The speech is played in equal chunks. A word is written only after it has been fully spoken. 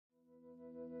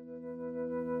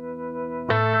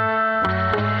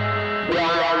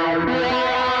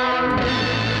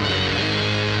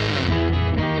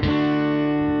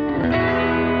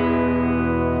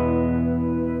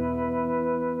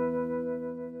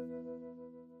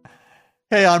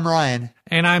Hey, I'm Ryan.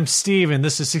 And I'm Steve, and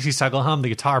this is 60 Cycle Hum, the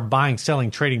guitar buying,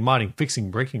 selling, trading, modding, fixing,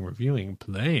 breaking, reviewing,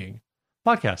 playing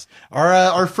podcast.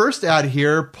 Our first ad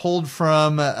here pulled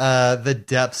from the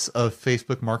depths of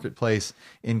Facebook Marketplace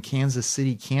in Kansas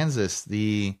City, Kansas.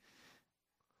 The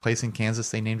place in Kansas,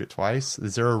 they named it twice.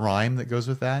 Is there a rhyme that goes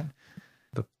with that?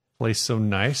 The place so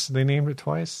nice, they named it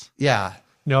twice? Yeah.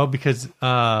 No, because,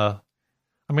 I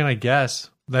guess.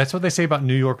 That's what they say about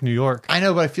New York, New York. I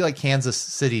know, but I feel like Kansas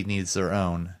City needs their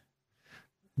own.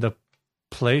 The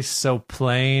place so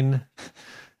plain.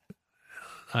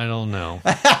 I don't know.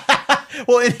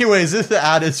 Well, anyways, this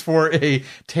ad is for a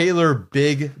Taylor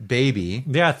Big Baby.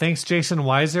 Yeah, thanks Jason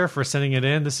Weiser for sending it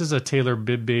in. This is a Taylor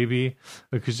Big Baby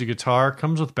acoustic guitar.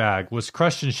 Comes with bag. Was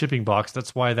crushed in shipping box.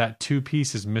 That's why that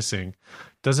two-piece is missing.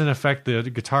 Doesn't affect the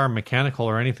guitar mechanical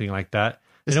or anything like that.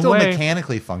 It still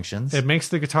mechanically functions. It makes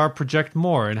the guitar project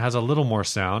more and has a little more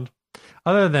sound.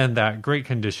 Other than that, great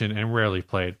condition and rarely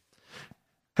played.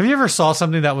 Have you ever saw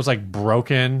something that was like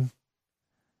broken?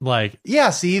 Like,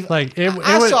 yeah, Steve. Like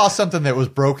I saw something that was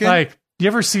broken. Like, you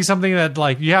ever see something that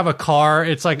like you have a car?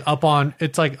 It's like up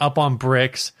on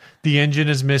bricks. The engine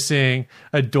is missing.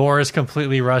 A door is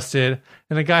completely rusted,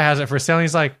 and the guy has it for sale. And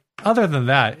he's like, other than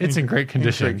that, it's in great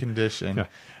condition. In great condition. Yeah.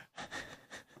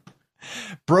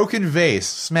 Broken vase,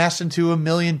 smashed into a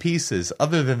million pieces.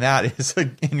 Other than that, it's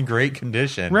in great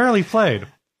condition. Rarely played.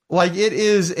 Like, it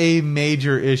is a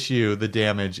major issue, the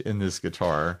damage in this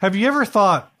guitar. Have you ever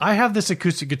thought, I have this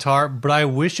acoustic guitar, but I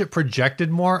wish it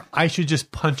projected more? I should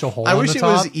just punch a hole in the top. I wish it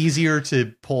was easier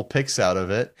to pull picks out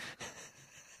of it.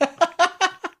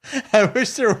 I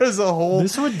wish there was a hole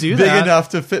this would do big that. enough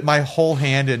to fit my whole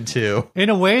hand into. In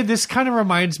a way, this kind of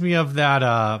reminds me of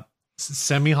that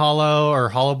semi-hollow or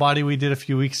hollow body we did a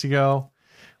few weeks ago.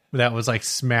 That was like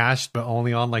smashed, but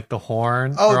only on like the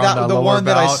horn. Oh, that the one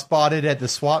that I belt. spotted at the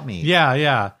swap meet. Yeah,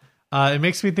 yeah. It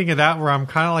makes me think of that where I'm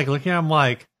kind of like looking at them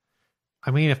like, I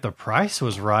mean, if the price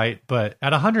was right, but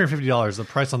at $150, the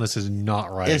price on this is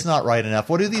not right. It's not right enough.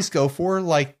 What do these go for?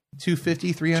 Like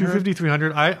 $250, $300? $250,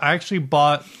 $300. I actually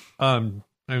bought, and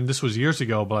this was years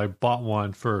ago, but I bought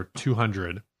one for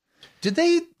 $200. Do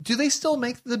they still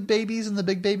make the babies and the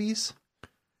big babies?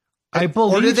 I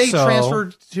believe so. Or did they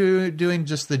transfer to doing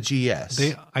just the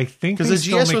GS? I think because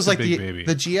the GS was like baby.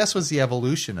 The GS was the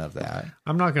evolution of that.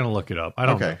 I'm not going to look it up. I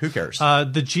don't know. Okay, who cares?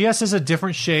 The GS is a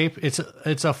different shape. It's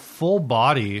a full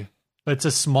body. It's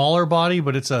a smaller body,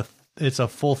 but it's a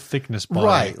full thickness body.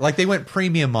 Right. Like they went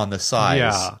premium on the size.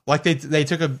 Yeah. Like they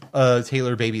took a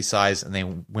Taylor Baby size and they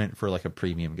went for like a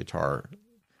premium guitar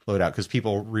loadout because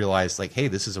people realized like, hey,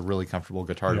 this is a really comfortable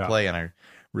guitar to play, and I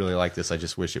really like this. I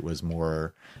just wish it was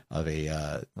more of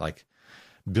a like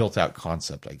built out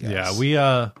concept, I guess. Yeah, we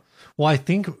well, I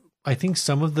think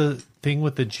some of the thing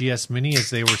with the GS Mini is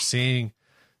they were seeing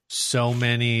so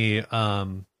many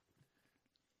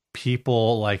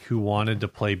people like who wanted to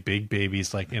play big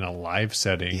babies like in a live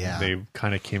setting. Yeah. They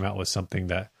kind of came out with something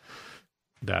that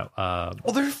well,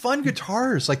 they're fun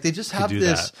guitars. Like they just have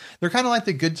this. That. They're kind of like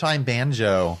the Good Time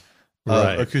Banjo.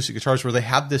 Acoustic guitars where they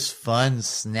have this fun,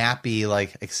 snappy,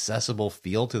 like accessible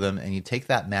feel to them, and you take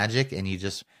that magic and you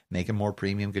just make a more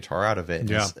premium guitar out of it.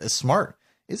 Yeah. It's smart.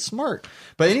 It's smart.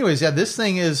 But anyways, yeah, this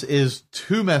thing is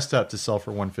too messed up to sell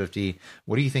for $150.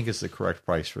 What do you think is the correct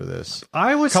price for this?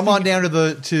 Come on down to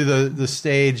the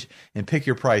stage and pick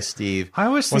your price, Steve. I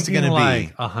was thinking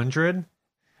like 100.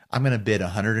 I'm going to bid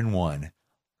 101.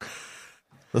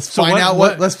 Let's find out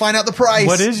the price.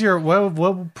 What is your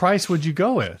what price would you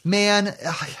go with? Man,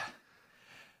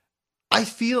 I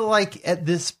feel like at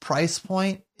this price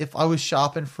point, if I was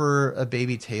shopping for a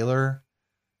baby Taylor,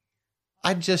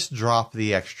 I'd just drop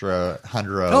the extra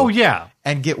 $100. Oh yeah,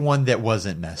 and get one that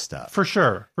wasn't messed up. For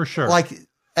sure. Like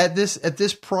at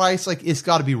this price, like it's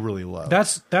got to be really low.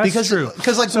 That's true.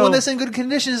 Because like one that's in good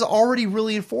condition is already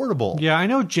really affordable. Yeah, I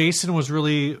know Jason was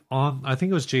really on. I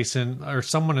think it was Jason or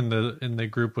someone in the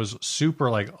group was super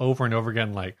like over and over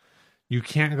again like, you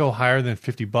can't go higher than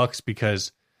 $50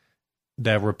 because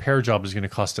the repair job is going to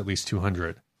cost at least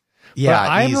 $200. Yeah, but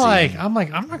I'm easy. I'm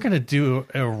not going to do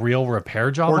a real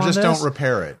repair job, or on just this. don't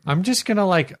repair it. I'm just gonna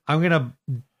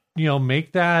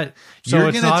make that so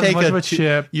it's not as much of a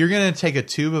chip. You're going to take a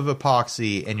tube of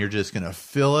epoxy and you're just going to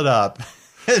fill it up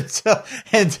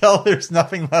until there's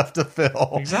nothing left to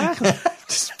fill. Exactly.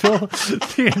 Just fill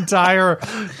the entire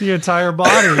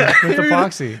body with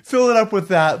epoxy. Fill it up with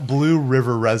that blue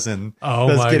river resin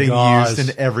that's getting used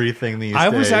in everything these days. I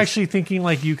was actually thinking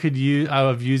like you could use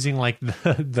using like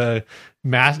the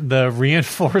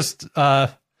reinforced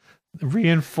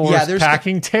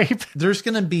packing tape. There's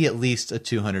going to be at least a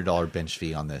 $200 bench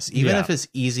fee on this, even if it's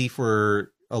easy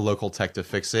for a local tech to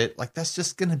fix it, like that's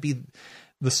just going to be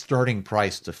the starting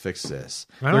price to fix this.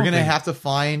 They're going to have to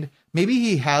find, maybe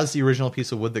he has the original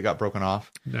piece of wood that got broken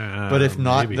off, but if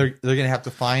not, they're going to have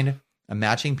to find a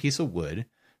matching piece of wood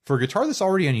for a guitar that's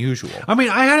already unusual. I mean,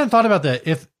 I hadn't thought about that.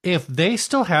 If they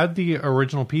still had the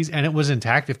original piece and it was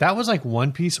intact, if that was like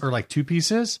one piece or like two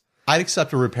pieces, I'd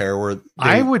accept a repair where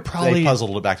I would probably they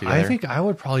puzzled it back together. I think I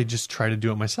would probably just try to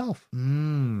do it myself.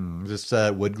 Just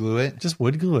wood glue it. Just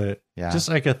wood glue it. Yeah. Just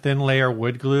like a thin layer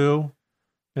wood glue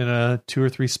in 2 or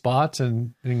 3 spots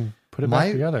and put it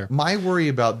back together. My worry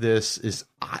about this is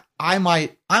I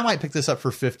might pick this up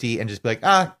for $50 and just be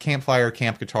like, campfire,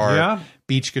 camp guitar,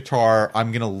 beach guitar.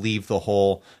 I'm going to leave the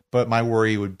hole. But my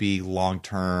worry would be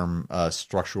long-term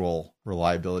structural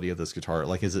reliability of this guitar.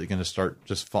 Like, is it going to start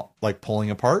just like pulling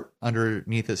apart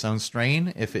underneath its own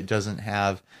strain if it doesn't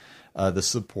have the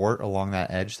support along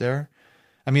that edge there?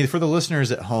 I mean, for the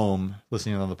listeners at home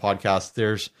listening on the podcast,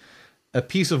 there's a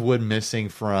piece of wood missing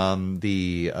from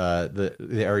the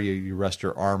area you rest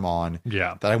your arm on.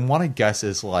 Yeah. That I want to guess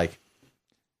is like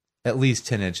at least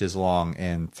 10 inches long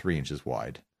and 3 inches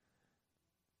wide.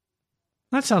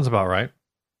 That sounds about right.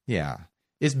 Yeah.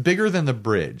 It's bigger than the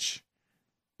bridge.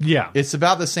 Yeah. It's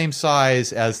about the same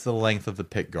size as the length of the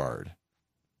pick guard.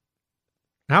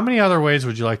 How many other ways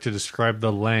would you like to describe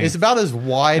the length? It's about as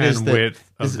wide as the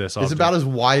width of this object. It's about as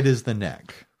wide as the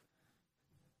neck.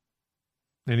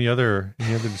 Any other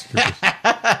descriptors?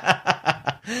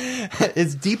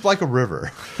 It's deep like a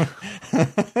river.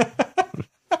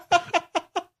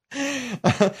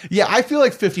 Yeah, I feel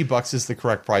like $50 is the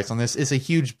correct price on this. It's a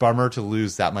huge bummer to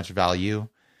lose that much value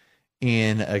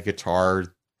in a guitar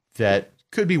that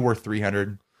could be worth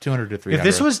 $200 to $300. If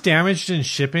this was damaged in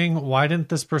shipping, why didn't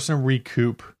this person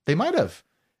recoup? They might have.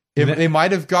 They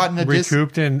might have gotten a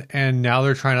recouped and now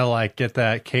they're trying to like get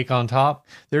that cake on top.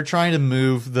 They're trying to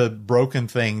move the broken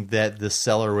thing that the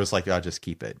seller was like, "I'll just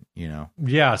keep it," you know.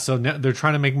 Yeah, so they're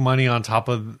trying to make money on top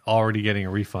of already getting a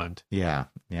refund. Yeah,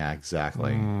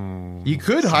 exactly. You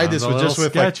could hide this with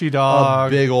sketchy like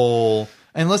dog. A big old,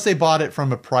 unless they bought it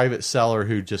from a private seller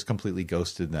who just completely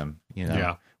ghosted them, you know.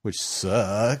 Yeah. Which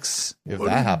sucks if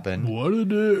that happened. What a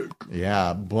dick.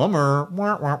 Yeah, bummer.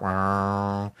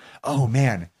 Oh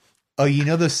man. Oh, you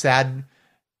know the sad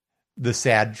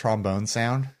trombone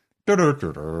sound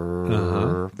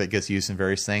that gets used in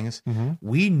various things? Mm-hmm.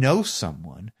 We know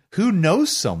someone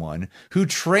who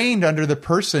trained under the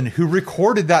person who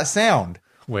recorded that sound.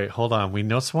 Wait, hold on. We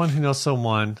know someone who knows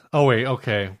someone. Oh wait,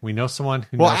 okay. We know someone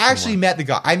who knows Well, I actually met the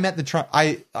guy. I met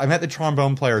the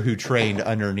trombone player who trained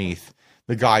underneath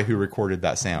the guy who recorded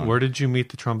that sound. Where did you meet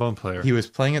the trombone player? He was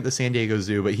playing at the San Diego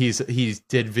Zoo, but he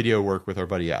did video work with our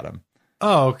buddy Adam.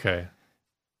 Oh, okay.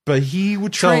 But he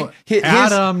would train. So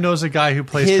Adam knows a guy who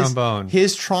plays trombone.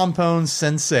 His trombone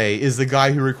sensei is the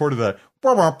guy who recorded the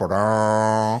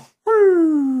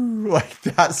like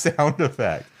that sound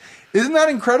effect. Isn't that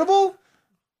incredible?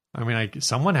 I mean,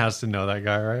 someone has to know that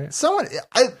guy, right?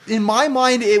 In my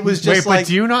mind, it was just but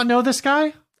do you not know this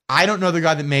guy? I don't know the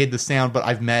guy that made the sound, but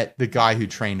I've met the guy who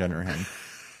trained under him.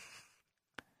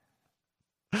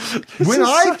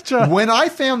 When I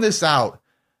found this out,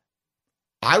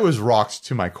 I was rocked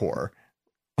to my core.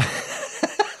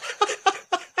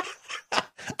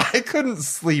 I couldn't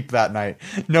sleep that night,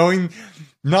 knowing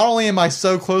not only am I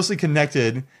so closely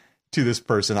connected to this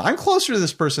person, I'm closer to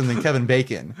this person than Kevin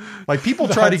Bacon. Like, people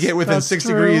try to get within 6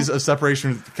 degrees of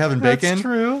separation with Kevin Bacon. That's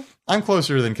true. I'm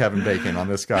closer than Kevin Bacon on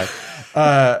this guy.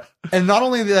 And not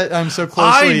only that, I'm so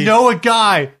closely... I know a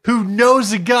guy who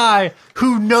knows a guy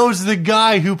who knows the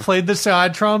guy who played the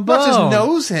sad trombone. Not just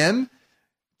knows him,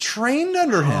 trained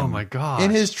under him. Oh my God. In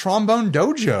his Trombone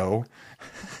Dojo.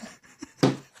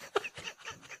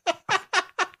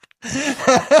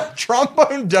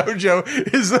 Trombone Dojo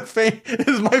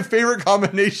is my favorite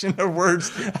combination of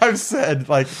words I've said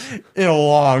like in a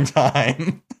long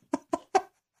time.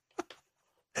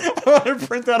 I want to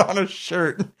print that on a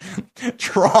shirt.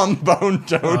 Trombone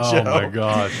Dojo. Oh my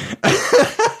gosh.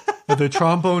 At the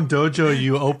Trombone Dojo,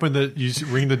 you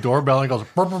ring the doorbell and it goes.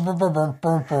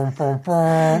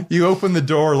 You open the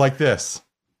door like this.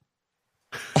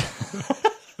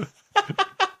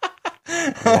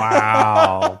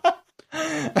 Wow.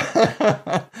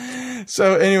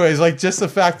 So anyways, like, just the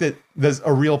fact that there's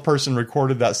a real person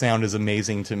recorded that sound is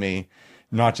amazing to me.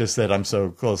 Not just that I'm so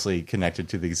closely connected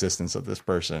to the existence of this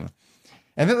person.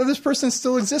 And that this person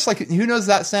still exists. Like, who knows,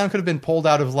 that sound could have been pulled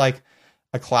out of like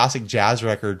a classic jazz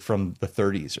record from the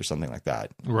 30s or something like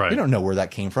that. Right. You don't know where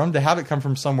that came from. To have it come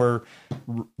from somewhere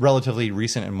relatively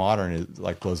recent and modern is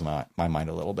like blows my mind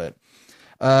a little bit.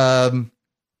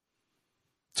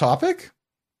 Topic?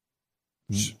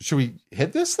 Should we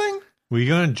hit this thing? We're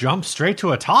going to jump straight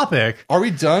to a topic. Are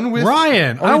we done with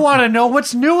Ryan? I want to know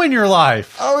what's new in your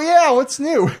life. Oh yeah, what's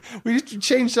new? We just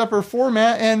changed up our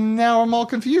format, and now I'm all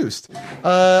confused. We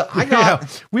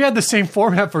had the same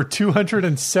format for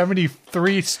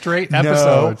 273 straight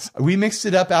episodes. No, we mixed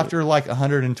it up after like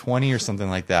 120 or something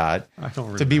like that. I don't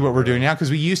remember. To be what we're doing now, because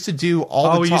we used to do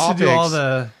all the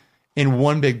topics in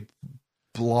one big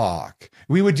block.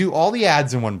 We would do all the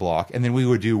ads in one block, and then we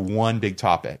would do one big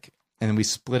topic, and then we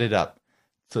split it up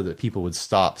so that people would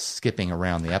stop skipping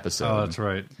around the episode. Oh, that's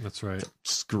right. That's right.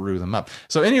 Screw them up.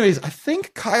 So anyways, I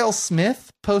think Kyle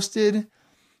Smith posted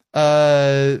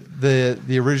the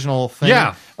original thing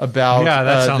about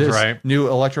that sounds this right. new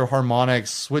Electro Harmonix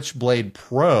Switchblade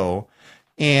Pro.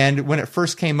 And when it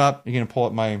first came up, you're going to pull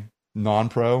up my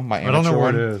non-pro, my amateur I don't know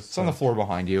where one. it is. It's on the floor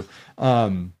behind you.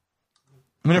 When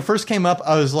it first came up,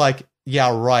 I was like,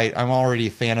 yeah, right. I'm already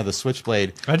a fan of the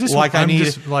Switchblade. I just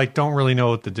don't really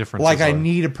know what the difference is. I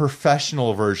need a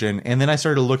professional version. And then I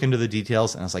started to look into the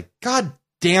details, and I was like, God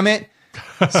damn it.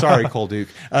 Sorry, Cole Duke.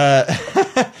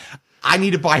 I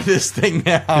need to buy this thing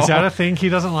now. Is that a thing he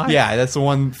doesn't like? Yeah, that's the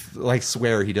one like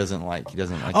swear he doesn't like. He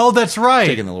doesn't like. Oh, that's right.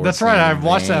 Taking the Lord's That's right. name I've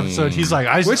watched the episode. He's like,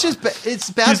 it's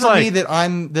bad for me that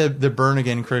I'm the born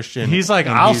again Christian. He's like,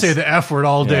 I'll say the F word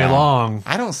all day long.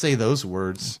 I don't say those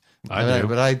words. I do.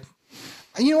 But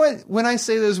you know what? When I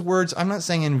say those words, I'm not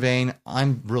saying in vain.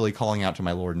 I'm really calling out to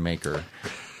my Lord and Maker.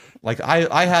 Like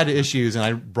I had issues, and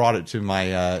I brought it to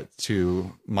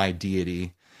my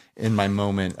deity in my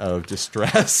moment of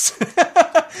distress.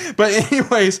 But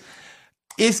anyways,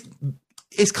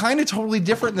 it's kind of totally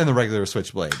different than the regular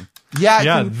Switchblade.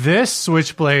 Yeah, this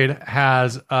Switchblade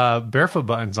has barefoot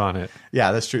buttons on it.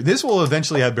 Yeah, that's true. This will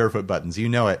eventually have barefoot buttons. You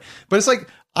know it. But it's like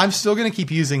I'm still going to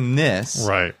keep using this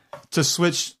to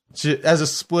switch as a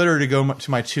splitter to go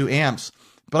to my 2 amps.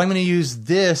 But I'm going to use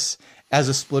this as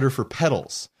a splitter for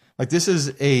pedals. Like this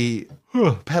is a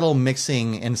pedal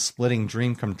mixing and splitting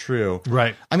dream come true.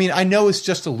 Right. I mean, I know it's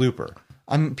just a looper.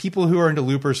 People who are into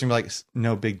loopers are gonna be like,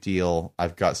 no big deal.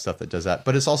 I've got stuff that does that.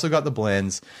 But it's also got the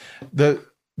blends.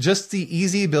 Just the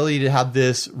easy ability to have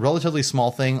this relatively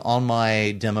small thing on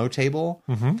my demo table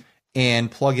and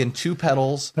plug in 2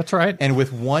 pedals. That's right. And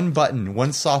with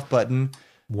one soft button,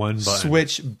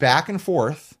 switch back and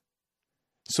forth.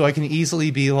 So I can easily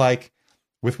be like,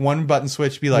 with one button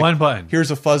switch, be like, one button.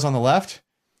 Here's a fuzz on the left.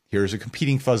 Here's a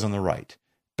competing fuzz on the right.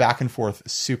 Back and forth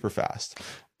super fast.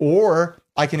 Or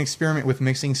I can experiment with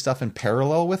mixing stuff in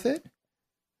parallel with it.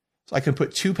 So I can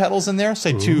put 2 pedals in there,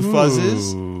 say 2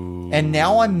 fuzzes. And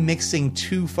now I'm mixing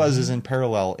 2 fuzzes in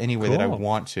parallel any way that I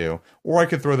want to. Or I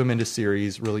could throw them into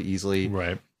series really easily.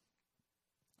 Right.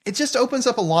 It just opens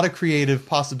up a lot of creative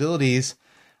possibilities.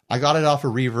 I got it off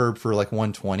of Reverb for like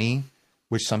 $120,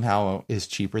 which somehow is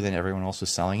cheaper than everyone else was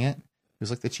selling it. It was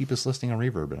like the cheapest listing on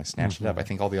Reverb, and I snatched it up. I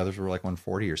think all the others were like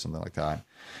 $140 or something like that.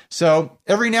 So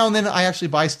every now and then I actually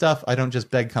buy stuff. I don't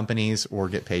just beg companies or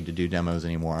get paid to do demos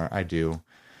anymore. I do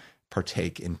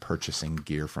partake in purchasing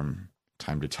gear from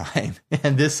time to time.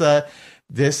 And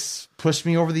this pushed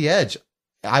me over the edge.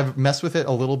 I've messed with it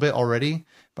a little bit already,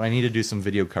 but I need to do some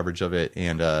video coverage of it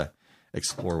and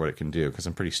explore what it can do, because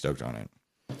I'm pretty stoked on it.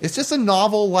 It's just a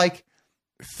novel like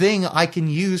thing I can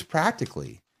use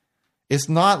practically. It's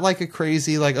not like a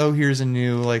crazy, like, oh, here's a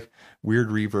new, like, weird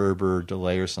reverb or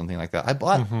delay or something like that. I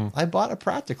bought a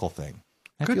practical thing.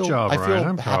 Good job, Ryan. I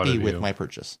feel happy with my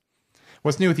purchase.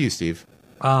 What's new with you, Steve?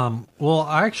 Well,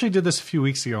 I actually did this a few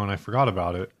weeks ago and I forgot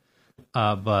about it.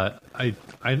 But I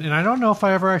don't know if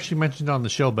I ever actually mentioned it on the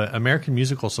show, but American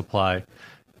Musical Supply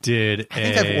did I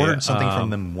think I've ordered something from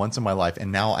them once in my life,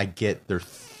 and now I get their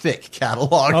thick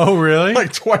catalog. Oh, really?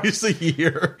 Like twice a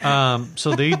year.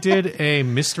 So they did a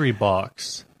mystery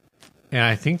box, and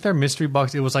I think their mystery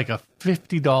box, it was like a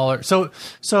 $50.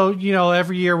 So you know,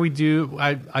 every year we do,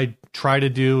 I try to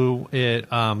do it,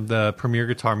 the Premier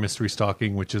Guitar mystery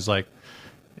stocking, which is like,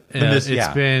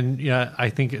 been,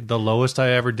 I think the lowest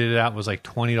I ever did it at was like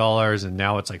 $20, and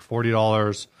now it's like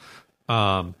 $40.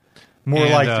 More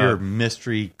like your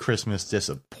mystery Christmas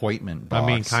disappointment box. I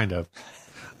mean, kind of.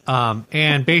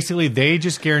 And basically, they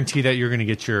just guarantee that you're going to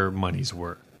get your money's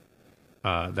worth.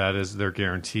 That is their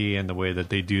guarantee, and the way that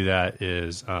they do that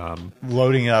is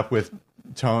loading it up with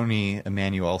Tony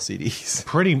Emanuel CDs.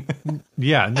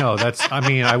 I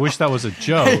mean, I wish that was a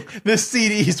joke. Hey, this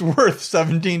CD is worth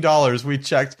 $17. We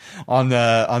checked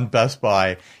on Best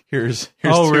Buy. Here's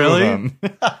two really? of them.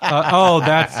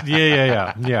 That's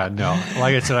yeah. No,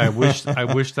 like I said, I wish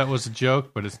that was a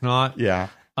joke, but it's not. Yeah.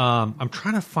 I'm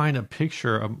trying to find a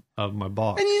picture of my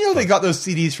box. And they got those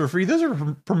CDs for free. Those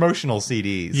are promotional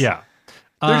CDs. Yeah.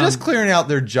 They're just clearing out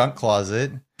their junk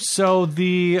closet. So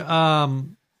the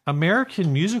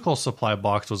American Musical Supply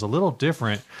box was a little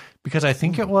different because I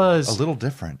think it was a little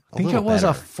different. I think it was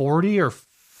a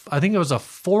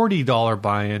 $40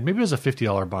 buy-in. Maybe it was a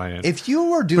 $50 buy-in. If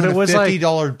you were doing a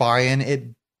 $50 buy-in, it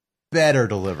better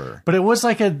deliver. But it was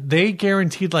like they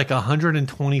guaranteed like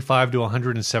 $125 to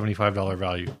 $175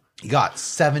 value. You got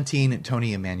 17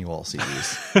 Tony Emanuel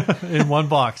CDs in one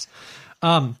box.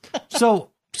 So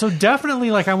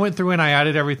definitely, like, I went through and I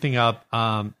added everything up,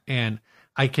 and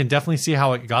I can definitely see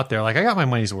how it got there. Like, I got my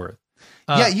money's worth.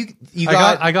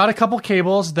 I got a couple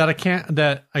cables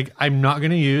that I'm not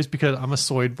going to use because I'm a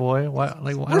Soid boy. What?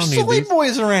 Like, I don't need Soid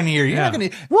boys around here. You're not going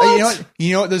to.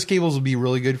 You know what those cables would be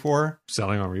really good for?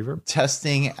 Selling on Reverb.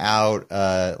 Testing out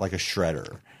like a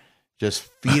shredder. Just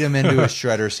feed them into a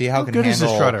shredder. See how it can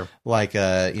handle like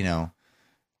a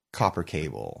copper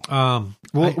cable.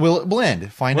 Will it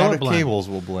blend? Find out if cables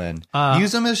will blend.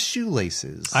 Use them as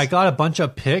shoelaces. I got a bunch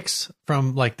of picks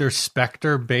from like their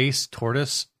Spectre base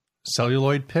tortoise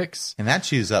celluloid picks, and that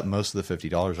chews up most of the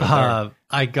 $50 right there.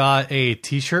 I got a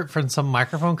T-shirt from some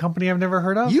microphone company I've never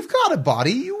heard of. You've got a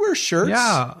body. You wear shirts.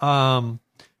 Yeah.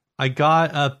 I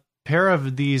got a pair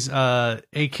of these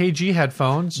AKG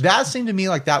headphones. That seemed to me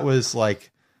like that was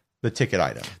like the ticket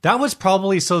item. That was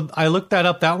probably, so I looked that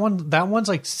up. That one's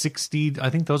like 60. I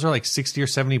think those are like 60 or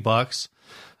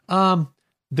 $70.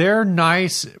 They're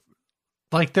nice.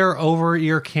 Like, they're over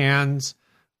ear cans.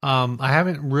 I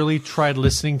haven't really tried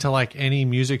listening to like any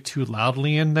music too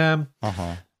loudly in them.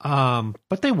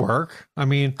 But they work. I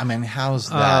mean, how's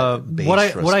that? What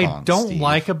I don't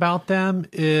like about them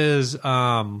is,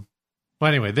 well,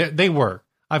 anyway, they work.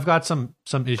 I've got some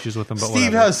issues with them, but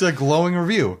Steve has a glowing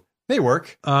review. They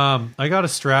work. I got a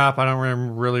strap. I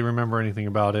don't really remember anything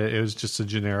about it. It was just a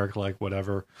generic, like,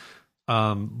 whatever.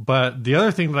 But the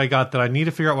other thing that I got that I need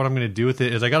to figure out what I'm going to do with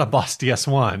it is I got a Boss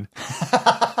DS1.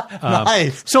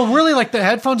 Nice. So really, like, the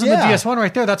headphones and the DS1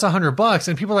 right there, that's $100.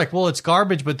 And people are like, well, it's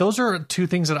garbage. But those are two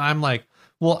things that I'm like,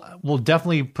 well, we'll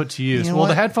definitely put to use. You know,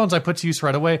 the headphones I put to use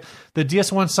right away. The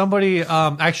DS1, somebody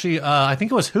actually, I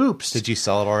think it was Hoops. Did you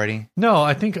sell it already? No,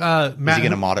 I think Matt, is he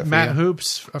gonna mod it for Matt you?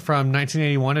 Hoops from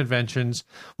 1981 Inventions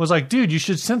was like, dude, you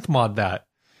should synth mod that.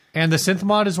 And the synth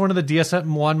mod is one of the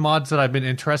DS1 mods that I've been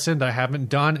interested in that I haven't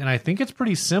done, and I think it's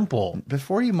pretty simple.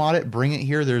 Before you mod it, bring it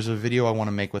here. There's a video I want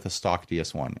to make with a stock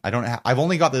DS1. I've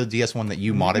only got the DS1 that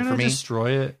you modded for me.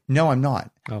 Destroy it? No, I'm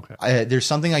not. Okay. There's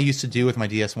something I used to do with my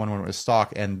DS1 when it was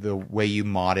stock, and the way you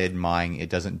modded mine, it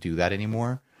doesn't do that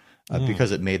anymore.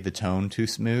 Because it made the tone too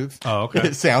smooth. Oh, okay.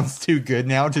 It sounds too good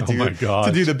now to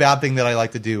do the bad thing that I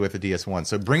like to do with the DS1.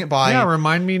 So bring it by. Yeah,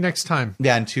 remind me next time.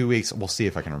 Yeah, in 2 weeks. We'll see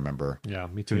if I can remember. Yeah,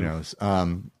 me too. Who knows?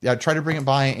 Yeah, try to bring it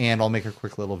by, and I'll make a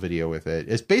quick little video with it.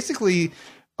 It's basically,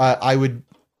 I would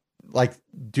like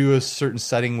do a certain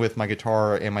setting with my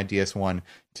guitar and my DS1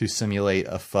 to simulate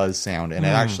a fuzz sound, and it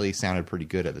actually sounded pretty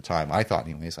good at the time. I thought,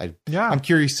 anyways. I'm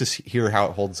curious to hear how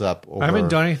it holds up. Over, I haven't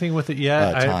done anything with it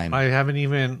yet. Time. I haven't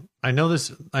even. I know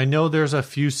this. I know there's a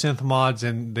few synth mods,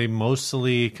 and they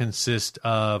mostly consist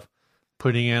of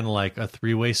putting in like a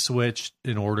 3-way switch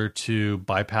in order to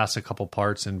bypass a couple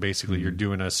parts, and basically you're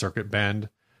doing a circuit bend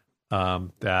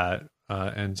that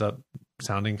ends up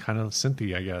sounding kind of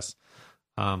synthy, I guess.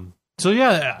 So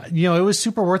yeah, it was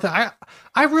super worth it.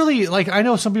 I really like. I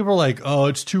know some people are like, "Oh,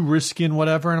 it's too risky and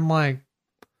whatever," and I'm like,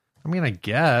 I mean, I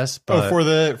guess, but for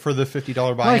the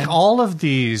 $50 buy-in, like all of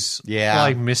these,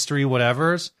 like mystery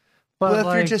whatevers. But well,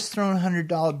 if you're just throwing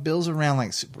 $100 bills around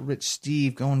like super rich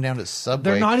Steve going down to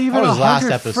Subway, they're not even $100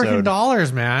 freaking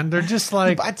dollars, man. They're just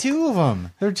like buy 2 of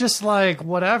them. They're just like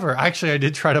whatever. Actually, I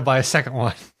did try to buy a second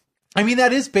one. I mean,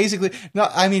 that is basically no.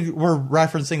 I mean, we're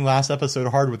referencing last episode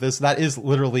hard with this. That is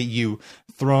literally you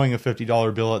throwing a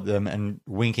 $50 bill at them and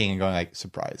winking and going like,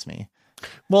 "Surprise me."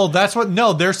 Well, that's what.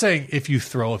 No, they're saying if you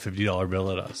throw a $50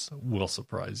 bill at us, we'll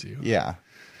surprise you. Yeah.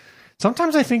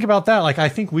 Sometimes I think about that. Like, I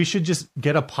think we should just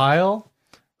get a pile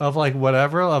of like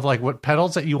whatever, of like what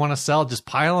pedals that you want to sell. Just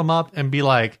pile them up and be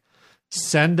like,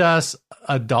 send us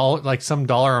 $1, like some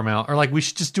dollar amount, or like we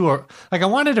should just do a. Like, I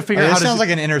wanted to figure out. This sounds like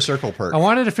an inner circle perk. I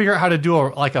wanted to figure out how to do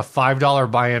a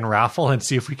 $5 buy-in raffle and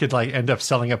see if we could like end up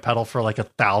selling a pedal for like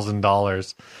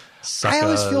 $1,000. I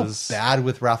always feel bad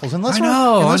with raffles unless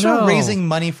we're raising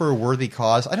money for a worthy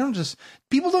cause.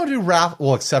 People don't do raffles,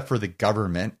 well, except for the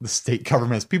government, the state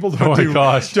governments. People don't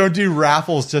do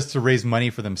raffles just to raise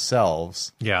money for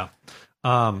themselves. Yeah.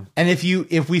 And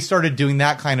if we started doing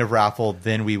that kind of raffle,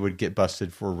 then we would get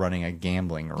busted for running a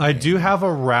gambling ring. I do have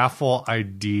a raffle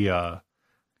idea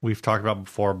we've talked about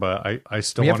before, but I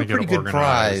still We have want a to get pretty good organized.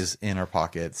 prize in our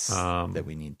pockets that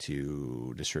we need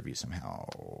to distribute somehow.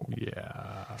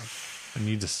 Yeah, I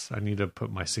need to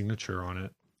put my signature on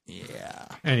it. Yeah.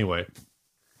 Anyway,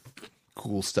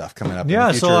 cool stuff coming up. yeah. In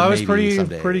the future, So I was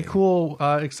maybe pretty cool,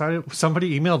 excited.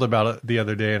 Somebody emailed about it the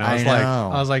other day, and I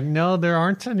was like, no, there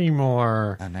aren't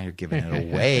anymore. Oh, now you're giving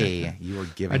it away. You were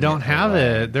giving. I don't have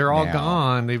away. it. They're all Now,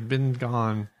 gone. They've been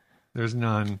gone. There's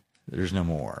none. There's no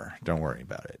more. Don't worry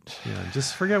about it. Yeah,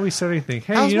 just forget we said anything.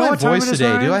 Hey, How's you know my what time voice it is,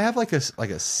 today? Ryan? Do I have like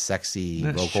a sexy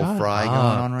vocal Shut fry up. going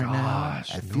on right Gosh,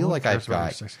 now? I no feel one like cares I've about your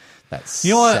got sex. that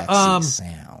You know what? sexy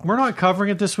sound. We're not covering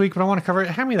it this week, but I want to cover it.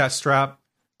 Hand me that strap.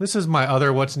 This is my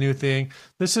other what's new thing.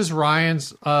 This is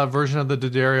Ryan's version of the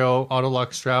D'Addario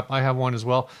Autolock strap. I have one as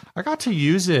well. I got to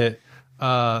use it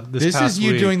this past is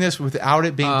you week. doing this without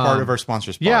it being part of our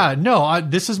sponsor spot. Yeah, no,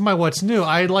 this is my what's new.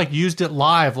 I like used it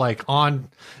live, like on.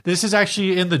 This is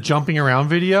actually in the jumping around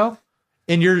video,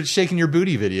 And you're shaking your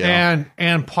booty video.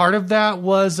 and part of that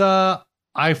was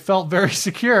I felt very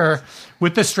secure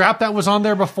with the strap that was on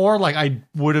there before. Like I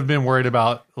would have been worried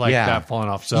about that falling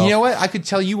off. So you know what? I could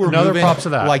tell you were Another moving props to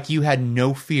that. like you had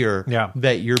no fear Yeah.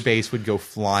 that your bass would go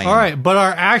flying. All right, but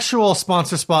our actual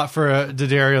sponsor spot for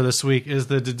D'Addario this week is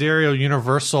the D'Addario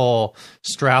Universal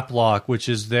Strap Lock, which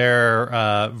is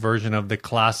their version of the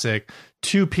classic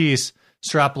two-piece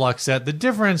strap lock set. The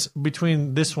difference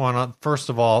between this one, first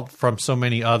of all, from so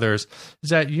many others,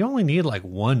 is that you only need like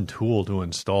one tool to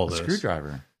install this.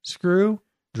 Screwdriver.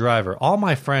 Screwdriver. All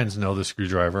my friends know the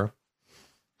screwdriver.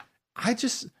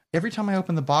 Every time I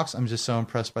open the box, I'm just so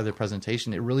impressed by the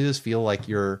presentation. It really does feel like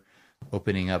you're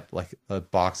opening up like a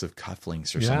box of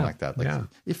cufflinks or something like that.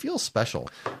 It feels special.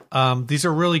 These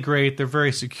are really great. They're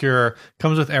very secure.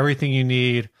 Comes with everything you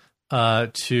need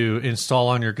to install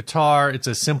on your guitar. It's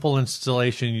a simple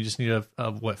installation. You just need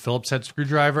a Phillips head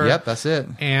screwdriver. Yep, that's it.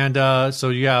 And so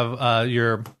you have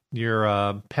your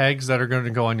pegs that are going to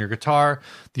go on your guitar.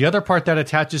 The other part that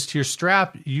attaches to your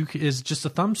strap is just a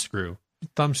thumb screw.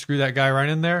 Thumb screw that guy right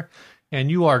in there, and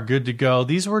you are good to go.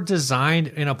 These were designed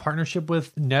in a partnership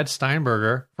with Ned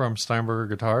Steinberger from Steinberger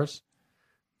Guitars.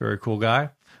 Very cool guy.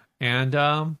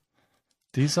 And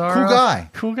these are Cool guy.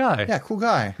 Cool guy. Yeah, cool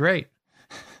guy. Great.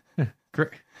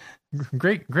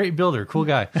 Great builder, cool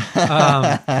guy.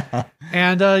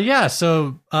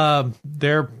 So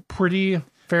they're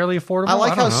fairly affordable. I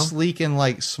like how know. sleek and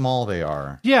like small they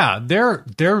are. Yeah, they're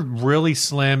really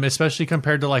slim, especially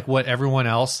compared to like what everyone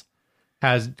else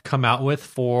has come out with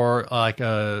for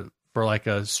a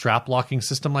strap locking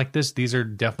system like this. These are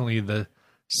definitely the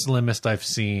slimmest I've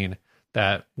seen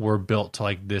that were built to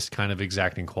like this kind of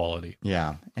exacting quality.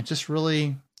 Yeah, and just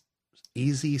really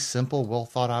easy, simple, well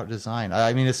thought out design.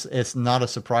 I mean, it's not a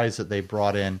surprise that they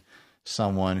brought in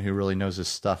someone who really knows his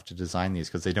stuff to design these,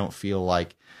 because they don't feel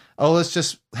like, oh, let's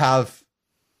just have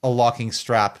a locking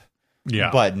strap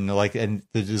button, and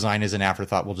the design is an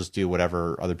afterthought. We'll just do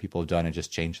whatever other people have done and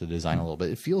just change the design a little bit.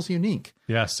 It feels unique.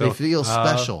 Yeah, so they feel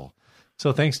special.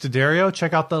 So thanks to D'Addario.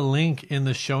 Check out the link in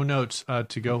the show notes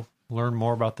to go learn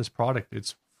more about this product.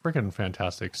 It's freaking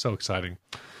fantastic. So exciting.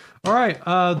 All right,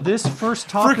 this first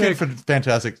topic... Freaking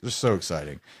fantastic. It's so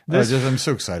exciting. I'm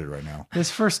so excied right now.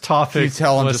 This first topic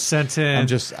was sent in... I'm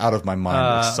just out of my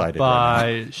mind excited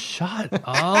right now. Shut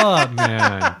up,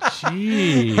 man.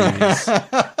 Jeez.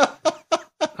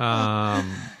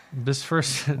 This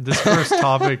first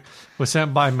topic was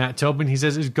sent by Matt Tobin. He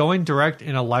says, is going direct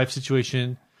in a live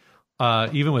situation,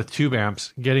 even with tube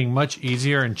amps, getting much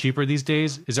easier and cheaper these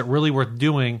days? Is it really worth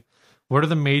doing? What are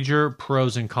the major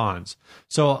pros and cons?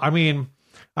 So, I mean,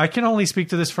 I can only speak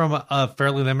to this from a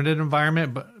fairly limited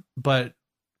environment, but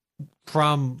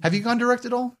from... Have you gone direct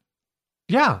at all?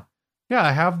 Yeah. Yeah,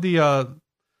 I have the...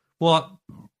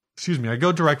 excuse me. I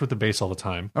go direct with the bass all the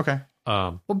time. Okay.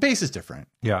 Well, bass is different.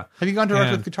 Yeah. Have you gone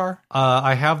direct with guitar?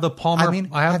 I have the Palmer...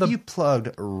 have you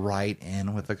plugged right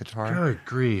in with the guitar? Good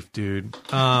grief, dude.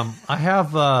 I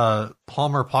have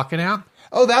Palmer Pocket Amp.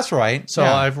 Oh, that's right. So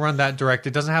I've run that direct.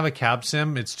 It doesn't have a cab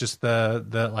sim. It's just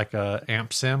the like a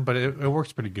amp sim, but it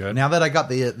works pretty good. Now that I got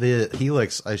the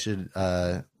Helix, I should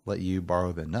let you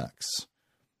borrow the Nux.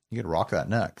 You could rock that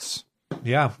Nux.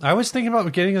 Yeah, I was thinking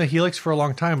about getting the Helix for a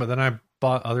long time, but then I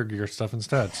bought other gear stuff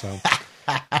instead. So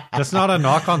that's not a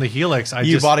knock on the Helix.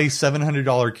 You bought a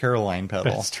 $700 Caroline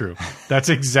pedal. That's true. That's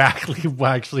exactly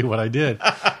what I did.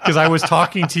 Because I was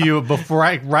talking to you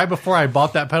right before I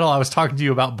bought that pedal, I was talking to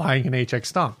you about buying an HX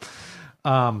Stomp.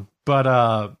 I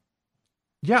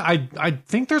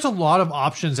think there's a lot of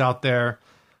options out there.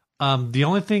 The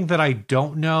only thing that I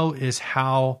don't know is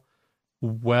how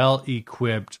well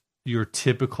equipped your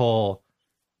typical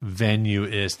venue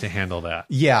is to handle that.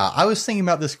 Yeah, I was thinking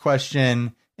about this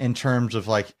question in terms of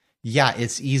like, yeah,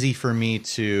 it's easy for me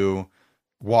to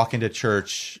walk into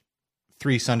church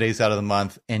 3 Sundays out of the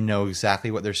month and know exactly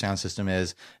what their sound system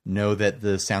is, know that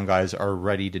the sound guys are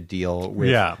ready to deal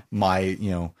with my,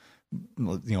 you know,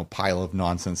 pile of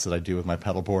nonsense that I do with my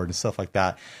pedal board and stuff like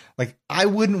that. Like, I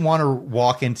wouldn't want to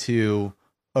walk into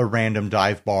a random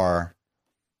dive bar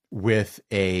with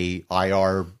a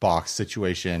IR box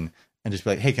situation and just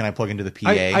be like, hey, can I plug into the PA?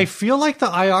 I feel like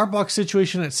the IR box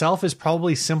situation itself is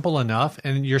probably simple enough.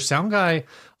 And your sound guy,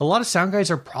 a lot of sound guys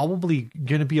are probably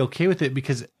going to be okay with it,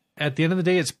 because at the end of the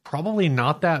day, it's probably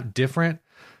not that different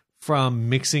from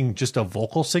mixing just a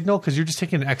vocal signal, because you're just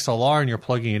taking an XLR and you're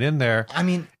plugging it in there. I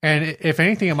mean, and if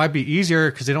anything, it might be easier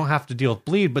because they don't have to deal with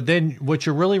bleed. But then what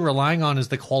you're really relying on is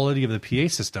the quality of the PA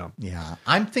system. Yeah.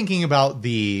 I'm thinking about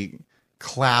the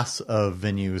class of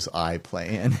venues I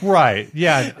play in. Right.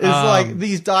 Yeah. It's like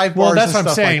these dive bars. Well, that's and what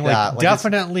I'm stuff saying. Like, that. Like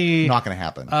definitely not going to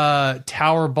happen.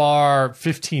 Tower Bar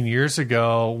 15 years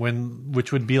ago,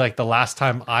 which would be like the last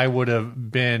time I would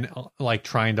have been like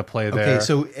trying to play there. Okay,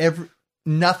 so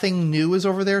nothing new is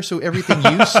over there. So everything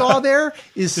you saw there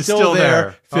is still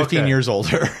there. 15 years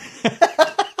older.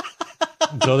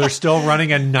 So they're still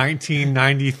running a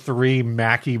 1993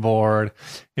 Mackie board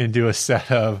into a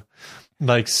set of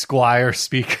like Squire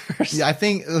speakers. Yeah, I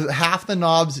think half the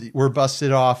knobs were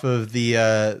busted off of the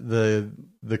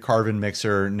Carbon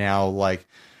mixer. Now, like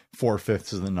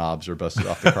 4/5 of the knobs are busted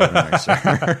off the Carbon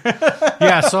mixer.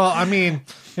 Yeah, so I mean,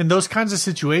 in those kinds of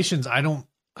situations, I don't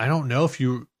know if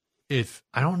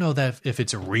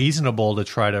it's reasonable to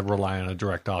try to rely on a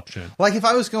direct option. Like if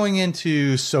I was going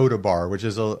into Soda Bar, which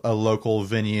is a local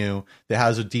venue that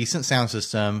has a decent sound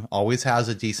system, always has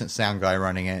a decent sound guy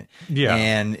running it,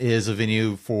 and is a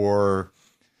venue for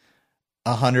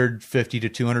 150 to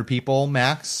 200 people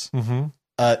max,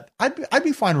 I'd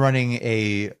be fine running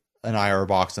an IR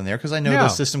box in there, because I know the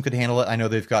system could handle it. I know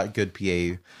they've got good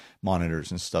PA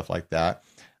monitors and stuff like that.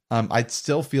 I'd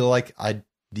still feel like I'd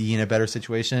be in a better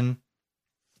situation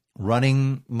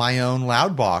running my own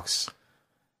loud box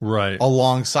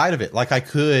alongside of it. Like I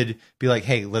could be like,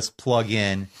 hey, let's plug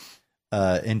in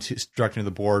directly to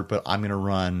the board, but I'm going to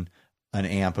run an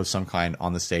amp of some kind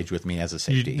on the stage with me as a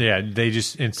safety. They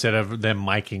just, instead of them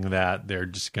miking that, they're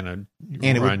just going to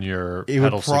run your pedal.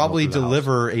 It would probably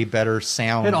deliver a better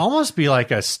sound. It'd almost be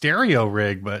like a stereo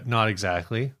rig, but not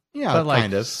exactly. Yeah, but like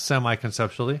kind of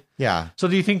semi-conceptually. Yeah. So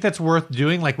do you think that's worth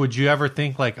doing? Like, would you ever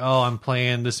think like, oh, I'm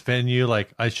playing this venue,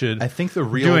 like I think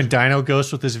doing Dino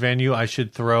Ghost with this venue, I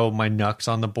should throw my Nux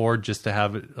on the board just to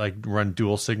have it like run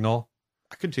dual signal?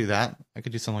 I could do that. I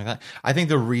could do something like that. I think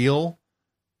the real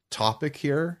topic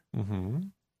here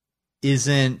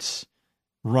isn't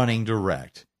running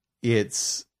direct.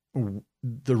 It's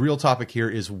the real topic here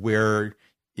is, where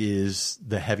is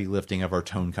the heavy lifting of our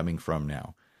tone coming from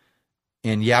now?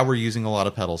 And yeah, we're using a lot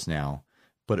of pedals now,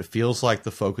 but it feels like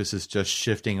the focus is just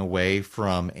shifting away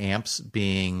from amps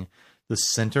being the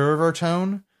center of our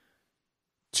tone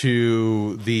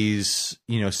to these,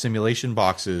 simulation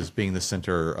boxes being the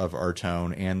center of our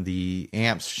tone, and the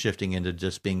amps shifting into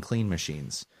just being clean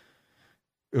machines,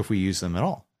 if we use them at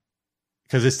all.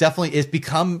 Because it's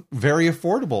become very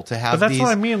affordable to have these what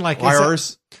I mean. Like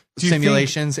IRs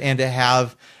simulations and to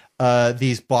have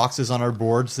these boxes on our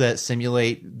boards that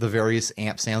simulate the various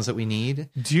amp sounds that we need.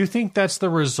 Do you think that's the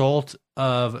result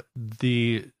of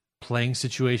the playing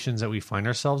situations that we find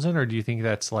ourselves in, or do you think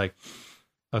that's like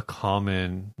a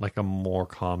more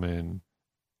common?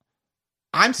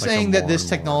 I'm saying that this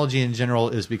technology in general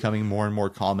is becoming more and more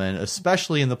common,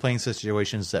 especially in the playing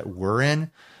situations that we're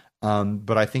in.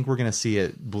 But I think we're going to see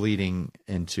it bleeding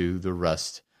into the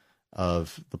rest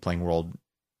of the playing world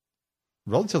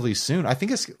relatively soon. I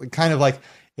think it's kind of like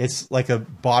a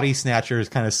body snatchers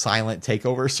kind of silent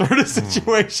takeover sort of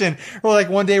situation, where like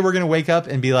one day we're going to wake up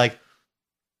and be like,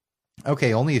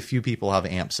 okay, only a few people have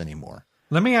amps anymore.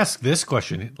 Let me ask this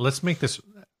question. Let's make this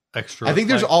extra. I think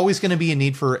there's always going to be a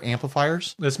need for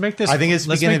amplifiers. Let's make this. I think it's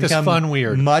going to become fun,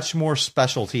 weird, much more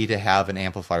specialty to have an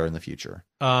amplifier in the future.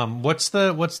 What's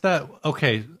that?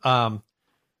 Okay.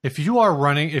 If you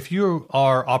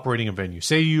are operating a venue,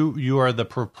 say you are the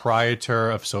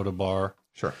proprietor of Soda Bar.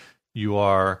 Sure. You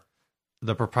are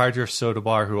the proprietor of Soda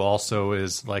Bar, who also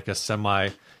is like a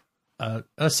somewhat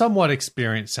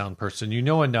experienced sound person. You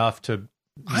know enough to.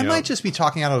 I might just be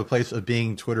talking out of a place of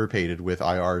being Twitter-pated with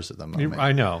IRs at the moment.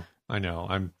 I know.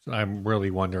 I'm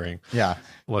really wondering. Yeah.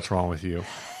 What's wrong with you?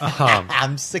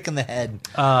 I'm sick in the head.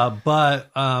 But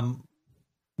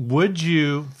would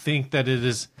you think that it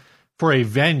is, for a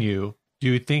venue,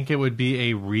 do you think it would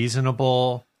be a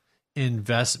reasonable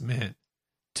investment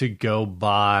to go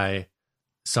buy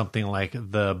something like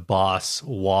the Boss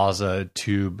Waza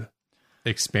tube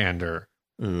expander.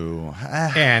 Ooh.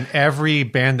 And every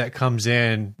band that comes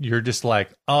in, you're just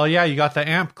like, oh yeah, you got the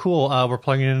amp, cool. We're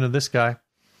plugging it into this guy.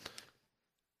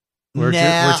 We're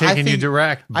taking you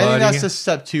direct, buddy. I think that's a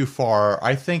step too far.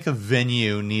 I think a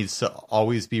venue needs to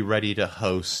always be ready to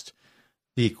host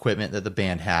the equipment that the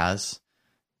band has.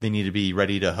 They need to be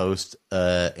ready to host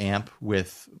an amp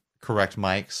with correct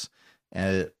mics,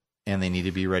 and they need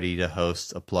to be ready to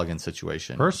host a plug-in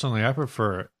situation. Personally, I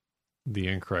prefer the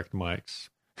incorrect mics.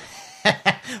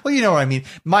 Well, you know what I mean.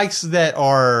 Mics that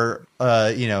are,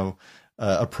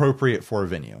 appropriate for a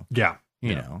venue. Yeah.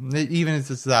 You know, even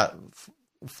if it's that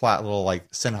flat little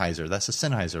like Sennheiser. That's a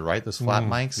Sennheiser, right? Those flat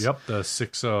mics. Yep, the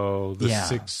 60, yeah.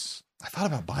 6. I thought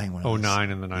about buying one of those 09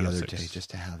 and the 906 the other day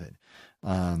just to have it.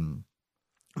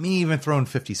 I mean, even throwing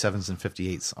 57s and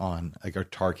 58s on a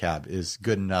guitar cab is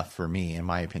good enough for me, in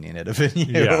my opinion, at a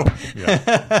venue.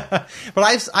 Yeah.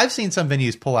 But I've seen some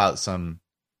venues pull out some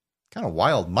kind of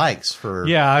wild mics for.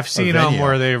 Yeah, I've seen them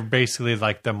where they're basically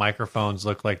like the microphones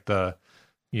look like the,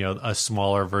 a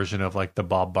smaller version of like the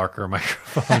Bob Barker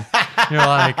microphone. You're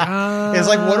like, it's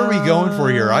like, what are we going for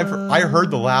here? I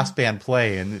heard the last band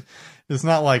play, and it's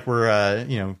not like we're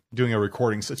doing a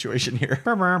recording situation here.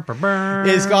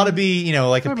 It's got to be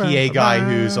like a PA guy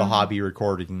who's a hobby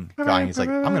recording guy. And he's like,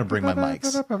 I'm going to bring my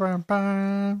mics.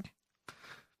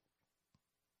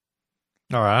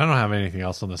 All right, I don't have anything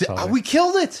else on this topic. We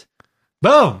killed it.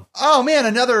 Boom! Oh man,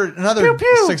 another pew,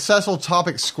 pew. Successful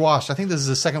topic squashed. I think this is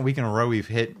the second week in a row we've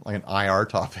hit like an IR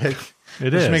topic. It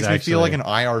which is, makes actually. me feel like an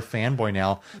IR fanboy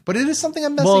now, but it is something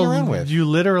I'm messing around with. You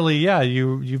literally,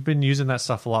 you've been using that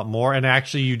stuff a lot more, and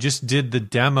actually, you just did the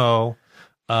demo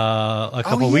a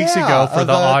couple weeks ago for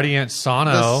the audience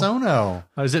Sono. The Sono.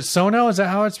 Is it Sono? Is that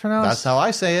how it's pronounced? That's how I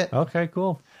say it. Okay,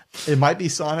 cool. It might be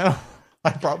Sono.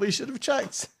 I probably should have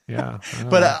checked. Yeah,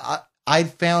 but I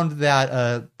found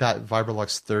that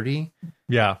Vibrolux 30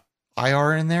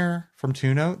 IR in there from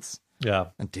Two Notes. Yeah.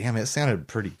 And damn, it sounded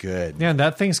pretty good. Yeah, and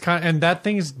that thing's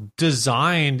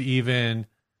designed it's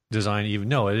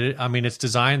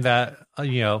designed that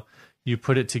you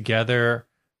put it together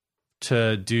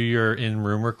to do your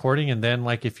in-room recording, and then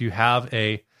like if you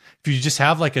just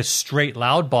have like a straight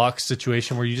loud box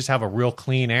situation where you just have a real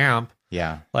clean amp.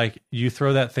 Yeah. Like you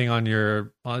throw that thing on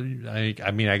your, I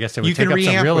guess it would take up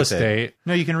some real estate.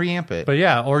 No, you can reamp it. But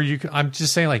yeah, or I'm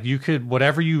just saying like you could,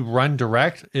 whatever you run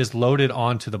direct is loaded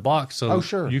onto the box. So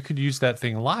sure. You could use that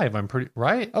thing live. I'm pretty,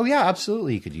 right? Oh yeah,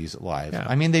 absolutely. You could use it live. Yeah.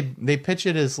 I mean, they pitch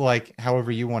it as like,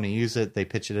 however you want to use it. They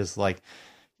pitch it as like,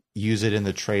 use it in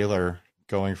the trailer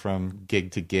going from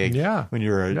gig to gig. Yeah. When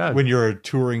you're a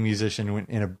touring musician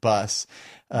in a bus.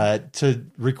 To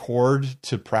record,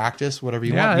 to practice, whatever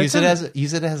you want. Use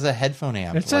it as a headphone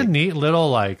amp. It's a neat little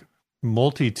like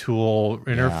multi-tool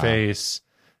interface,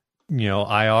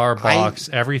 IR box,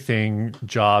 everything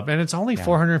job, and it's only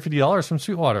 $450 from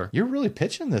Sweetwater. You're really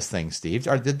pitching this thing, Steve.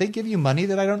 Did they give you money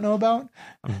that I don't know about?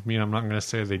 I mean, I'm not going to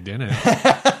say they didn't.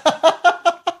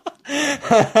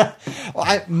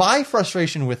 Well, my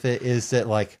frustration with it is that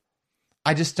like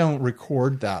I just don't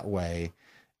record that way.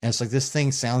 And it's like, this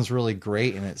thing sounds really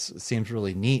great and it seems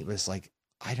really neat, but it's like,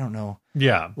 I don't know.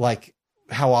 Yeah. Like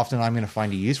how often I'm going to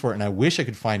find a use for it. And I wish I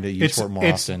could find a use for it more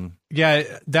often. Yeah.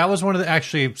 That was one of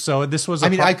the, so this was,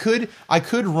 I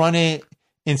could run it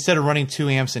instead of running 2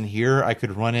 amps in here. I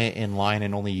could run it in line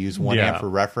and only use 1 amp for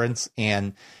reference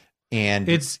and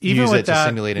it's even use with it that, to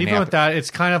simulate an even amp. with that,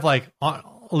 it's kind of like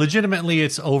legitimately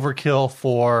it's overkill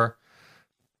for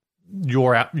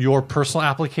your personal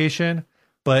application,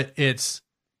 but it's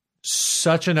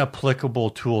such an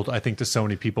applicable tool, I think, to so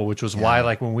many people, which was why,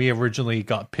 like, when we originally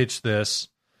got pitched this,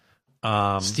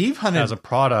 Steve hunted as a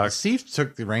product. Steve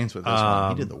took the reins with this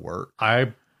one. He did the work.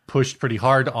 I pushed pretty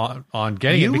hard on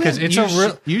getting it because it's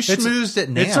you schmoozed at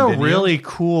NAMM. It's a really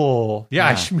cool. Yeah,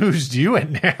 I schmoozed you at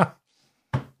NAMM.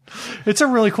 It's a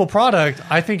really cool product.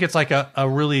 I think it's like a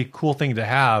really cool thing to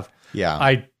have. Yeah,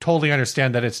 I totally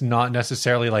understand that it's not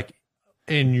necessarily like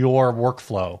in your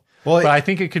workflow. Well, but I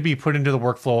think it could be put into the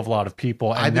workflow of a lot of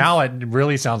people. And now it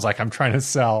really sounds like I'm trying to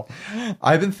sell.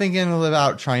 I've been thinking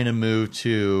about trying to move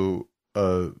to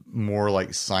a more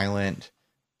like silent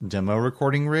demo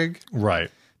recording rig. Right.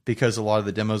 Because a lot of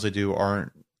the demos I do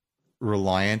aren't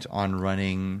reliant on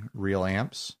running real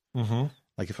amps. Mm-hmm.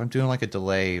 Like if I'm doing like a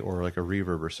delay or like a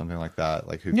reverb or something like that,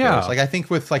 like who cares? Like I think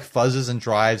with like fuzzes and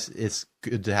drives, it's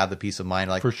good to have the peace of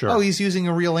mind. Like, for sure. Oh, he's using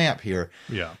a real amp here.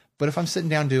 Yeah. But if I'm sitting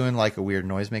down doing like a weird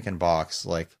noise making box,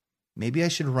 like maybe I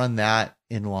should run that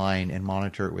in line and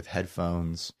monitor it with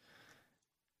headphones.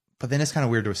 But then it's kind of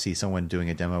weird to see someone doing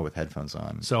a demo with headphones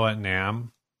on. So at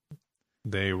NAMM,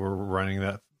 they were running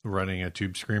a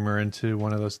Tube Screamer into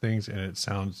one of those things, and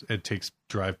it takes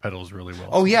drive pedals really well.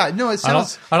 Oh yeah, no, it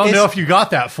sounds. I don't know if you got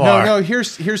that far. No.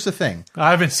 Here's the thing. I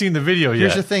haven't seen the video yet.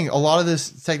 Here's the thing. A lot of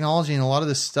this technology and a lot of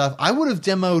this stuff, I would have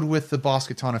demoed with the Boss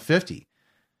Katana 50.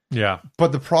 Yeah,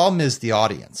 but the problem is the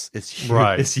audience. It's you,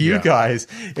 right. It's you guys.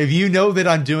 If you know that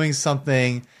I'm doing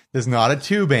something that's not a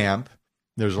tube amp,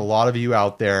 there's a lot of you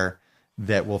out there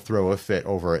that will throw a fit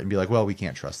over it and be like, well, we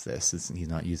can't trust this. He's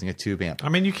not using a tube amp. I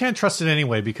mean, you can't trust it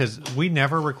anyway because we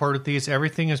never recorded these.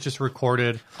 Everything is just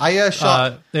recorded. I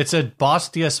shot. It's a Boss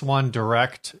DS1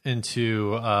 direct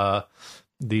into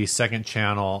the second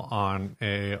channel on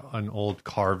an old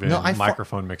carved-in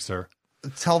microphone mixer.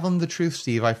 Tell them the truth,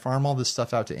 Steve. I farm all this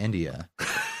stuff out to India.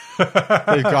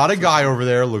 They've got a guy over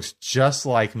there, looks just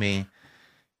like me.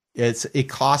 It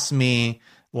costs me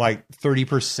like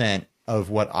 30%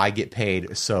 of what I get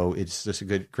paid, so it's just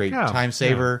a great time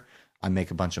saver. I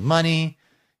make a bunch of money.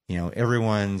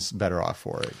 Everyone's better off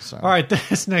for it. So. All right,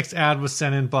 this next ad was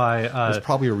sent in by it's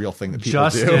probably a real thing that people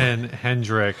Justin do.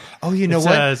 Hendrick. Oh, you know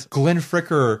what? Glenn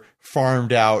Fricker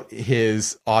farmed out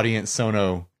his audience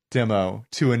Sono demo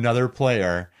to another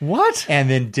player. What? And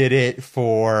then did it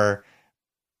for...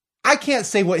 I can't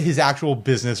say what his actual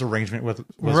business arrangement was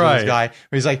with this guy.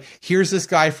 But he's like, here's this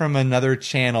guy from another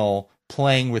channel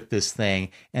playing with this thing.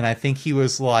 And I think he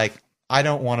was like, I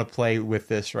don't want to play with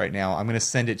this right now. I'm going to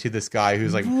send it to this guy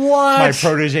who's like my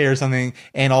protege or something.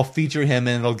 And I'll feature him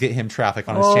and it'll get him traffic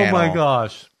on his channel. Oh my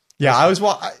gosh. Yeah, I was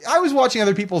watching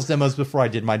other people's demos before I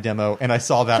did my demo. And I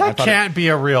saw that. That can't be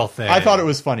a real thing. I thought it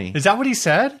was funny. Is that what he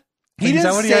said? He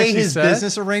didn't say his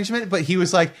business arrangement, but he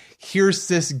was like, here's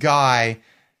this guy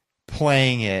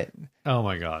playing it. Oh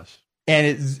my gosh. And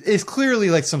it's clearly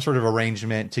like some sort of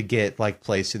arrangement to get like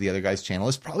plays to the other guy's channel.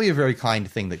 It's probably a very kind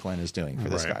thing that Glenn is doing for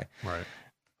this guy. Right.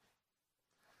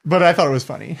 But I thought it was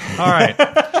funny. All right.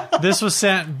 This was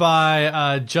sent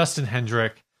by Justin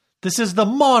Hendrick. This is the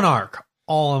Monarch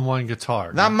all-in-one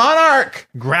guitar. The Monarch!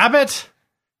 Grab it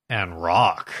and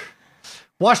rock.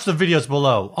 Watch the videos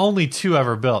below. Only 2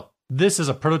 ever built. This is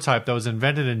a prototype that was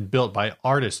invented and built by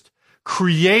artist,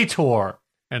 creator,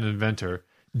 and inventor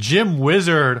Jim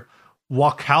Wizard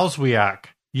Wachowskiak.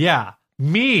 Yeah,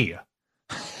 me.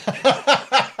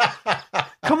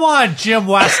 Come on, Jim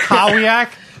Wachowskiak.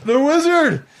 The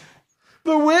Wizard.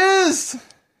 The Wiz.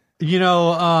 You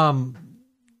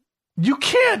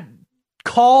can't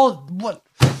call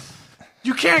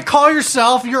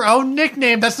yourself your own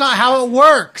nickname. That's not how it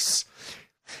works.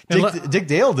 Dick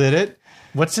Dale did it.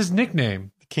 What's his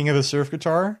nickname? King of the Surf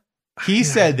Guitar. He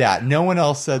said that. No one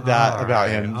else said that about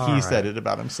him. He said it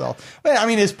about himself. But, I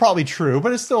mean, it's probably true,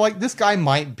 but it's still like this guy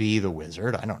might be the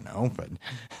Wizard. I don't know, but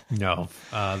no,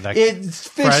 it's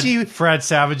fishy. Fred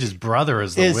Savage's brother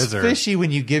is the Wizard. It's fishy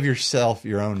when you give yourself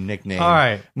your own nickname. All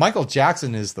right, Michael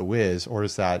Jackson is the Wiz, or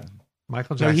is that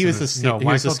Michael Jackson? No, he was the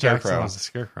Scarecrow. Was the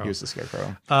Scarecrow. He was the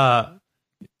Scarecrow.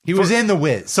 He was in the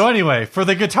Wiz. So anyway, for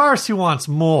the guitarist who wants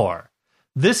more,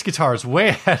 this guitar is way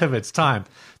ahead of its time.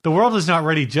 The world is not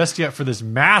ready just yet for this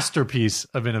masterpiece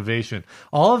of innovation.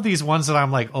 All of these ones that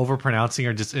I'm like overpronouncing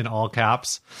are just in all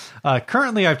caps.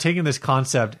 Currently, I've taken this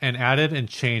concept and added and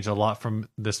changed a lot from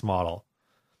this model.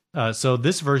 So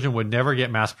this version would never get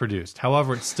mass produced.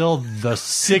 However, it's still the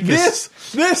sickest.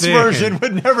 This version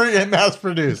would never get mass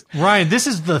produced. Ryan, this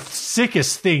is the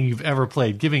sickest thing you've ever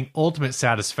played, giving ultimate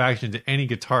satisfaction to any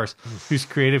guitarist whose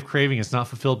creative craving is not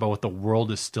fulfilled by what the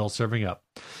world is still serving up.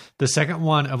 The second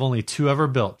one of only 2 ever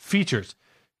built features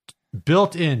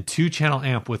built-in 2-channel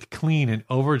amp with clean and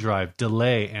overdrive,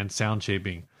 delay, and sound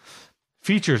shaping.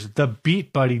 Features the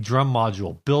Beat Buddy drum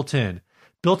module built-in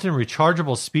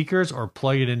rechargeable speakers or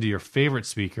plug it into your favorite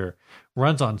speaker.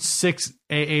 Runs on 6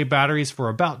 AA batteries for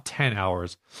about 10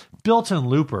 hours. Built-in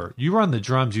looper. You run the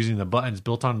drums using the buttons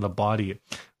built onto the body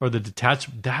or the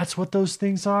detachable. That's what those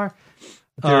things are?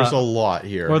 There's a lot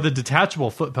here. Or the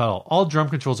detachable foot pedal. All drum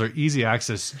controls are easy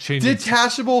access.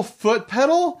 Detachable foot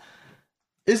pedal?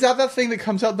 Is that thing that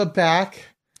comes out the back?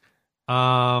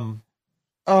 Oh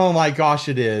my gosh,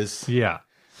 it is. Yeah.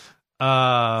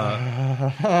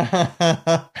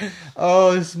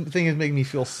 This thing is making me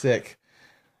feel sick.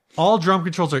 All drum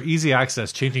controls are easy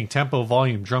access, changing tempo,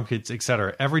 volume, drum kits,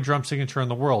 etc. Every drum signature in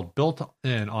the world built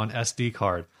in on SD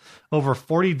card. Over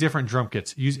 40 different drum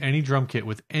kits. Use any drum kit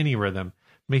with any rhythm.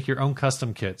 Make your own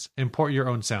custom kits. Import your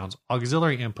own sounds,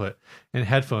 auxiliary input, and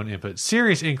headphone input.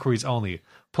 Serious inquiries only.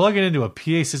 Plug it into a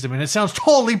PA system and it sounds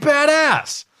totally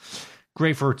badass.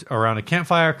 Great for around a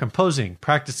campfire, composing,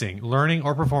 practicing, learning,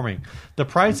 or performing. The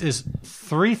price is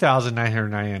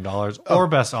 $3,999 or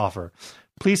best offer.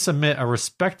 Please submit a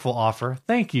respectful offer.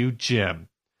 Thank you, Jim.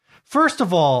 First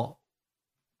of all,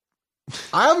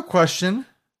 I have a question.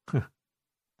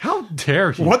 How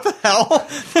dare you? What the hell?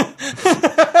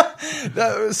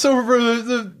 So for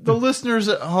the listeners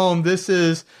at home, this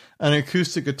is an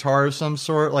acoustic guitar of some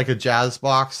sort, like a jazz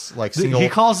box, like single. He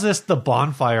calls this the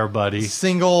bonfire buddy.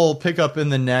 Single pickup in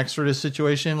the neck sort of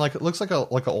situation. Like it looks like an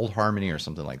old Harmony or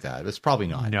something like that. It's probably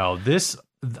not. No,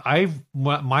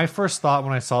 my first thought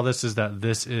when I saw this is that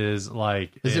this is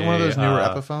like. Is it one of those newer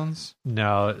Epiphones?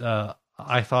 No,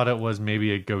 I thought it was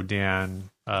maybe a Godin.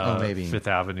 Maybe Fifth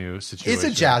Avenue situation. It's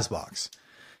a jazz box.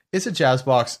 It's a jazz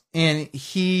box, and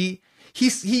he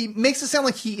makes it sound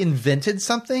like he invented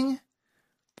something,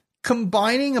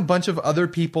 combining a bunch of other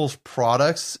people's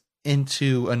products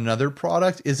into another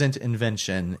product isn't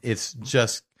invention. It's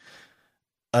just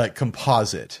a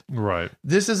composite. Right.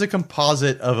 This is a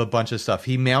composite of a bunch of stuff.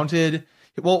 He mounted.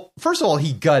 Well, first of all,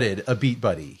 he gutted a Beat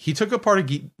Buddy. He took apart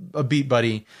a Beat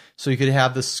Buddy so he could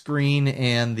have the screen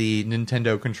and the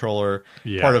Nintendo controller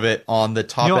part of it on the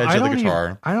top edge of the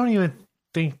guitar. I don't even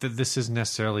think that this is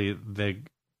necessarily the...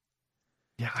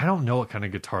 Yeah, I don't know what kind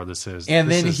of guitar this is.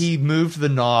 And then he moved the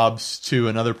knobs to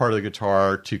another part of the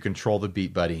guitar to control the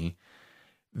Beat Buddy.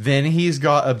 Then he's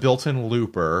got a built-in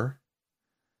looper,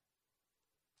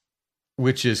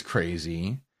 which is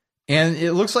crazy. And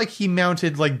it looks like he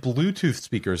mounted like Bluetooth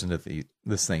speakers into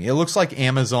this thing. It looks like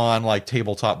Amazon like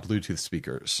tabletop Bluetooth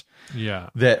speakers. Yeah.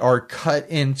 That are cut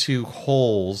into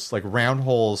holes, like round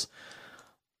holes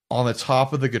on the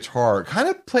top of the guitar, kind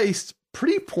of placed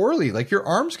pretty poorly. Like your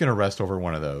arm's going to rest over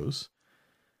one of those.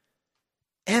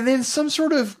 And then some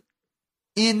sort of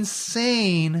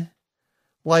insane,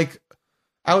 like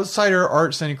Outsider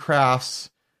Arts and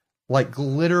Crafts, like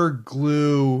glitter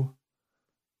glue,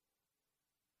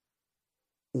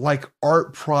 like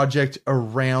art project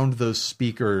around those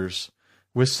speakers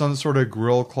with some sort of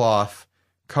grill cloth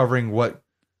covering what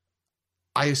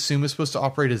I assume is supposed to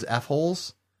operate as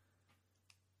F-holes.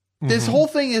 Mm-hmm. This whole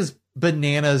thing is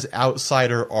bananas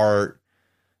outsider art,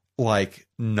 like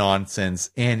nonsense.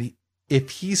 And if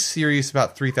he's serious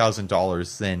about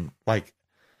 $3,000, then like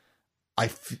I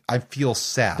feel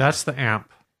sad. That's the amp,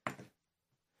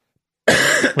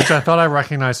 which I thought I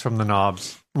recognized from the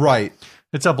knobs. Right.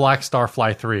 It's a Black Star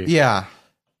Fly 3. Yeah.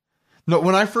 No,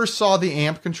 when I first saw the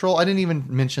amp control, I didn't even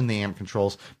mention the amp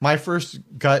controls. My first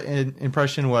gut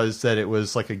impression was that it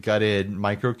was like a gutted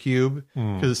microcube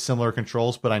because it's similar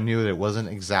controls, but I knew that it wasn't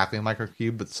exactly a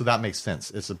microcube. But so that makes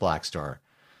sense. It's a Black Star.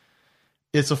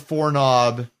 It's a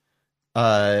 4-knob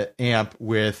amp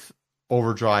with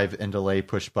overdrive and delay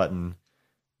push button,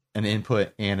 an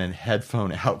input and a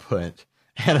headphone output,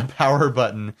 and a power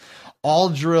button, all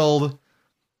drilled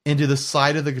into the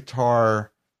side of the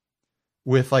guitar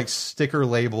with like sticker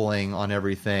labeling on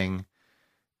everything.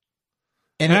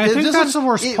 And I think that's the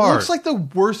worst part. It looks like the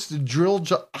worst drill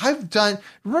job I've done.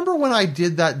 Remember when I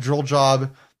did that drill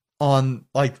job on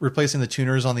like replacing the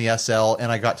tuners on the SL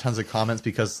and I got tons of comments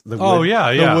because the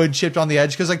wood chipped on the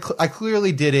edge? Because I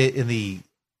clearly did it in the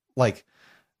like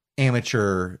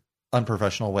amateur,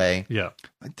 unprofessional way. Yeah.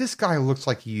 Like this guy looks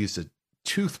like he used a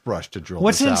toothbrush to drill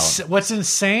this out. What's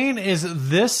insane is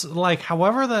this, like,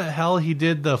 however the hell he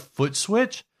did the foot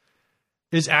switch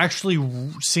is actually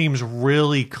seems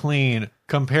really clean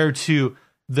compared to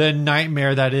the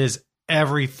nightmare that is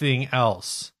everything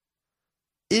else.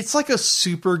 It's like a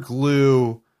super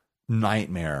glue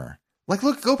nightmare. Like,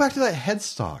 look, go back to that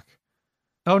headstock.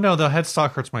 Oh no, the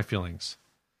headstock hurts my feelings.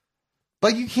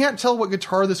 Like, you can't tell what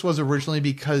guitar this was originally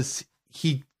because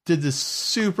he did this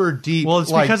super deep. Well,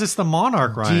 it's because it's the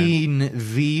Monarch, Ryan. Dean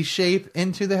V shape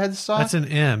into the headstock. That's an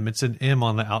M. It's an M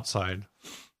on the outside.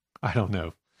 I don't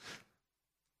know.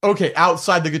 Okay,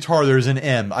 outside the guitar, there's an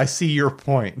M. I see your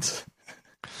point.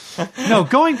 No,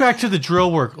 going back to the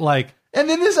drill work, like, and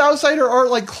then this outsider art,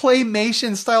 like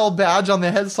claymation style badge on the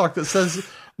headstock that says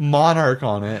Monarch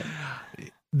on it.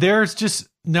 There's just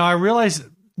now. I realize,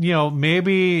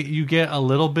 maybe you get a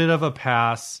little bit of a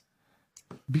pass.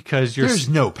 Because there's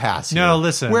no pass here. No,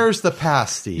 listen. Where's the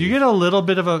pass, Steve? You get a little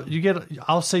bit of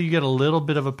I'll say you get a little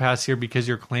bit of a pass here because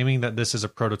you're claiming that this is a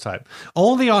prototype.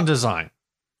 Only on design.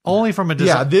 Only from a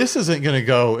design. Yeah, this isn't going to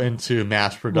go into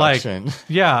mass production. Like,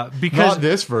 yeah, because not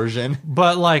this version.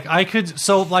 But like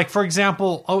for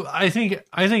example, I think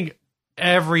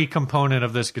every component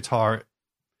of this guitar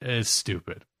is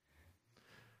stupid.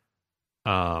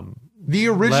 The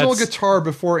original guitar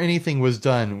before anything was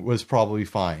done was probably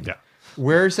fine. Yeah.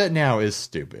 Where's that now is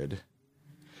stupid.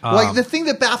 Like, the thing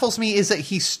that baffles me is that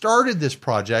he started this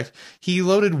project. He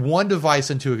loaded one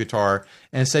device into a guitar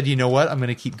and said, you know what? I'm going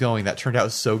to keep going. That turned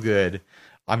out so good.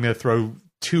 I'm going to throw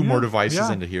two more devices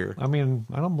into here. I mean,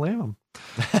 I don't blame him.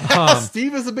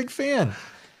 Steve is a big fan.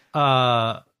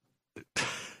 All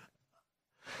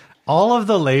of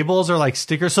the labels are like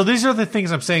stickers. So these are the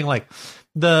things I'm saying, like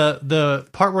the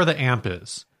part where the amp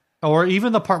is, or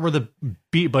even the part where the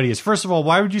Beat Buddy is. First of all,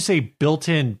 why would you say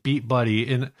built-in Beat Buddy?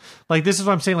 In like, this is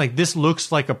what I'm saying. Like, this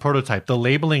looks like a prototype. The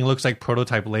labeling looks like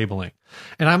prototype labeling,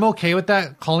 and I'm okay with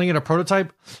that, calling it a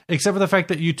prototype, except for the fact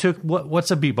that you took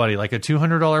what's a Beat Buddy, like a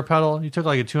 $200 pedal? You took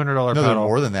like a $200 pedal. No, they're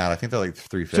more than that. I think they're like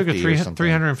 $350. Took a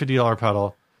 $350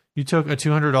 pedal. You took a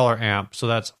 $200 amp, so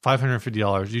that's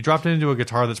 $550. You dropped it into a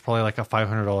guitar that's probably like a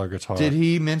 $500 guitar. Did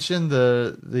he mention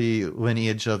the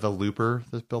lineage of the looper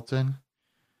that's built in?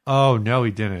 Oh no,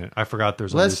 he didn't. I forgot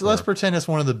there's a looper. Let's pretend it's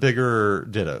one of the bigger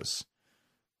dittos.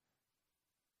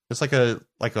 It's like a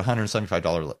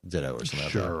 $175 ditto or something.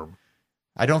 Sure. Like that.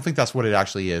 I don't think that's what it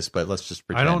actually is, but let's just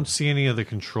pretend. I don't see any of the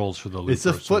controls for the looper. It's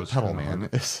a foot pedal,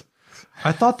 man.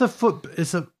 I thought the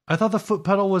foot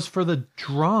pedal was for the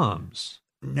drums.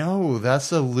 No,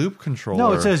 that's a loop controller.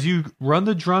 No, it says you run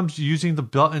the drums using the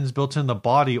buttons built in the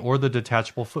body or the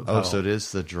detachable foot pedal. Oh, so it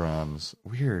is the drums.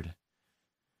 Weird.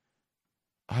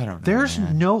 I don't know. There's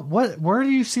no where do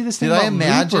you see this thing? Did I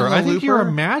imagine looper? the I think looper? you're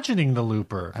imagining the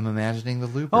looper. I'm imagining the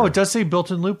looper. Oh, it does say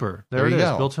built-in looper. There it is,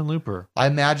 go. Built-in looper. I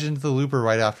imagined the looper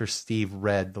right after Steve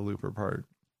read the looper part.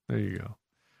 There you go.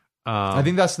 I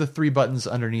think that's the three buttons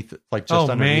underneath, like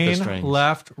just underneath main, the strings.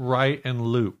 Left, right, and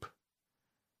loop.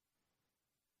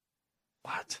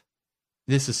 What?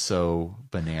 This is so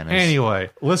bananas.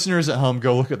 Anyway, listeners at home,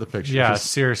 go look at the picture. Yeah,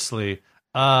 seriously.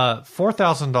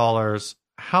 $4,000.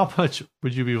 How much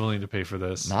would you be willing to pay for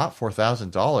this? Not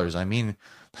 $4,000. I mean,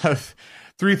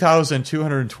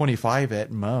 $3,225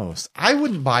 at most. I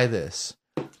wouldn't buy this.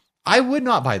 I would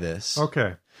not buy this.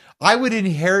 Okay. I would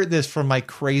inherit this from my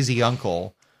crazy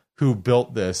uncle who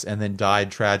built this and then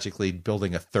died tragically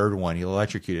building a third one. He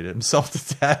electrocuted himself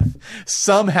to death.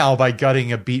 Somehow by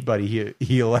gutting a Beat Buddy,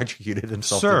 he electrocuted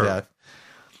himself to death.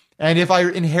 And if I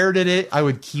inherited it, I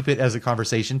would keep it as a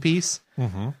conversation piece.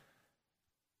 Mm-hmm.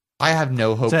 I have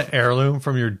no hope. Is that heirloom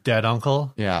from your dead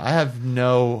uncle? Yeah, I have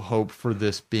no hope for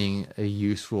this being a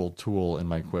useful tool in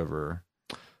my quiver.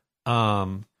 I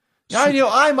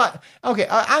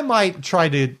might try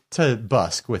to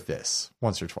busk with this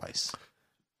once or twice.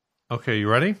 Okay, you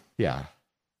ready? Yeah.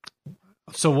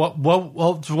 So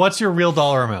what's your real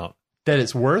dollar amount that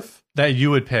it's worth that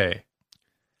you would pay?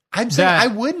 I'm saying I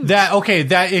wouldn't.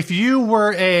 That if you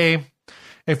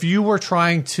were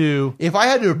trying to... If I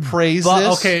had to appraise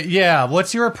this... Okay, yeah.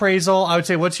 What's your appraisal? I would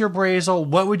say, what's your appraisal?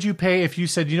 What would you pay if you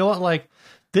said, you know what, like,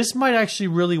 this might actually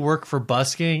really work for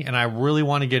busking, and I really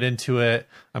want to get into it.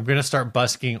 I'm going to start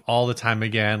busking all the time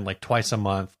again, like twice a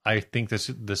month. I think this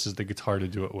is the guitar to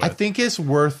do it with. I think it's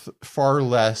worth far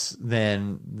less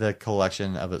than the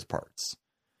collection of its parts.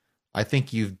 I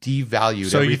think you've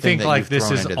devalued so everything you think that like you've this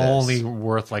thrown is into only this.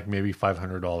 worth like maybe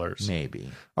 $500? Maybe.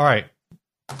 All right.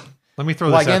 Let me throw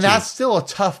this at you. And that's still a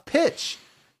tough pitch.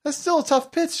 That's still a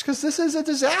tough pitch because this is a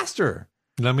disaster.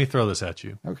 Let me throw this at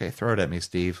you. Okay, throw it at me,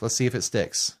 Steve. Let's see if it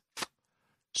sticks.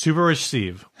 Super Rich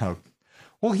Steve. Oh.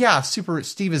 Well, yeah, Super Rich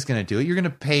Steve is going to do it. You're going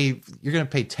to pay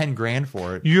 $10,000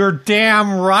 for it. You're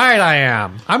damn right I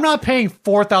am. I'm not paying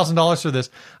 $4,000 for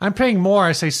this. I'm paying more.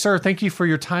 I say, sir, thank you for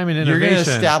your time and innovation. You're going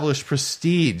to establish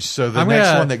prestige. So the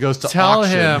next one that goes to tell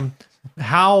auction. him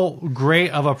how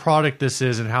great of a product this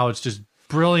is and how it's just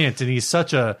brilliant. And he's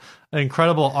such an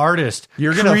incredible artist,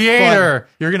 creator.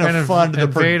 You're going to fund the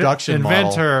production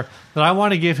inventor model. That I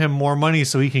want to give him more money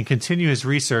so he can continue his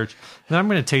research. Then I'm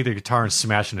going to take the guitar and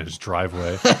smash it in his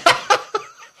driveway.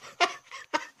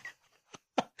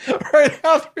 Right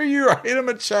after you write him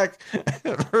a check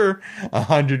for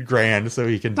 $100,000 so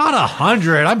he can... Not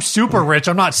 100. I'm super rich.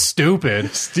 I'm not stupid.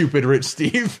 Stupid Rich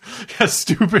Steve. Yeah,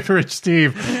 Stupid Rich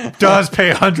Steve does pay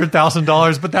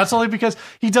 $100,000, but that's only because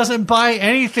he doesn't buy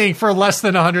anything for less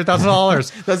than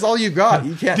 $100,000. That's all you got.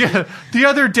 You can't... Yeah, the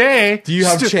other day... Do you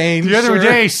have change, The other sir?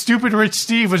 day, Stupid Rich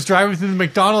Steve was driving through the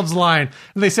McDonald's line,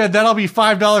 and they said, that'll be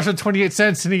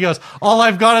 $5.28, and he goes, all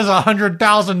I've got is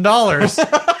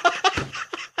 $100,000.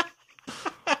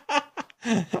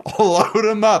 I'll load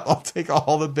them up. I'll take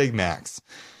all the Big Macs.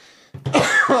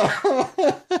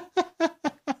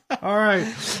 All right.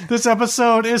 This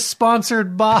episode is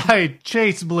sponsored by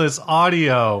Chase Bliss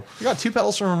Audio. We got two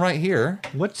pedals from him right here.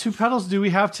 What two pedals do we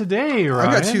have today, Ryan?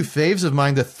 I've got two faves of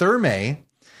mine. The Therme,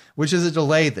 which is a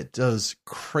delay that does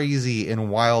crazy and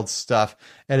wild stuff.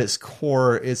 At its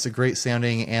core, it's a great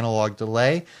sounding analog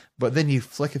delay, But then you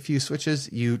flick a few switches,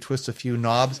 you twist a few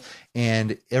knobs,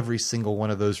 and every single one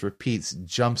of those repeats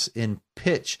jumps in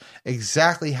pitch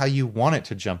exactly how you want it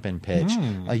to jump in pitch.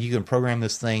 You can program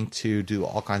this thing to do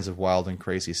all kinds of wild and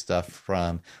crazy stuff,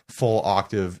 from full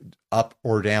octave up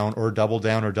or down or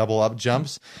double up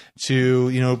jumps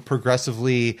to,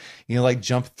 progressively, like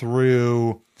jump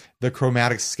through the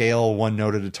chromatic scale one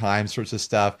note at a time sorts of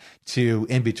stuff, to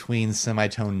in between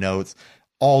semitone notes.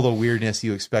 All the weirdness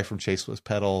you expect from chaseless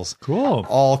pedals. Cool.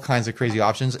 All kinds of crazy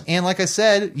options. And like I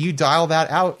said, you dial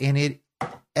that out, and it,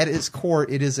 at its core,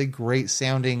 it is a great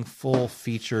sounding, full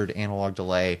featured analog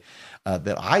delay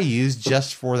that I use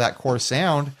just for that core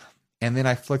sound. And then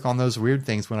I flick on those weird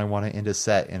things when I want to end a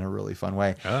set in a really fun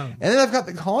way. Oh. And then I've got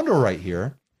the Condor right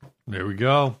here. There we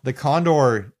go. The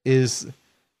Condor is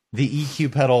the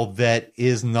EQ pedal that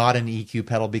is not an EQ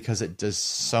pedal because it does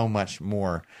so much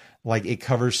more. Like, it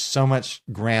covers so much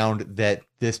ground that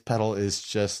this pedal is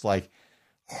just like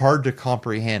hard to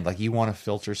comprehend. Like, you want a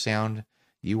filter sound,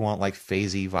 you want like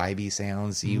phasey, vibey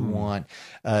sounds, you want,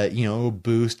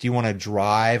 boost, you want to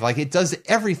drive. Like, it does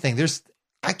everything.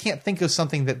 I can't think of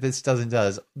something that this doesn't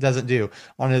do.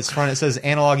 On its front, it says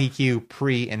analog EQ,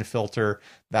 pre, and filter.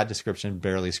 That description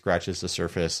barely scratches the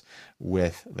surface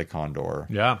with the Condor.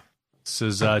 Yeah. This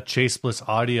is Chase Bliss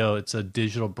Audio. It's a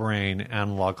digital brain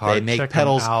analog card. They make Check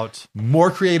pedals them out more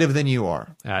creative than you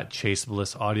are at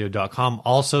chaseblisaudio.com.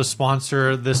 Also,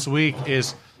 sponsor this week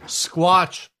is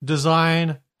Squatch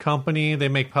Design Company. They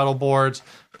make pedal boards.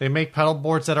 They make pedal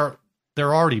boards that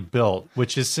they're already built,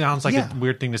 which sounds like a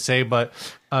weird thing to say, but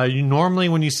you normally,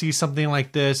 when you see something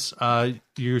like this,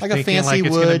 you're like thinking like it's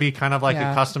going to be kind of like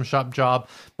a custom shop job.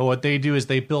 But what they do is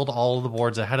they build all of the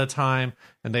boards ahead of time,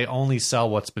 and they only sell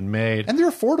what's been made. And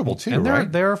they're affordable too, and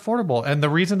right? They're affordable. And the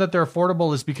reason that they're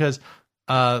affordable is because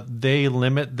they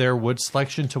limit their wood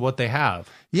selection to what they have.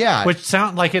 Yeah, which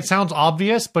sounds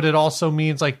obvious, but it also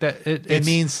means like that it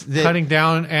means that cutting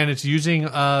down, and it's using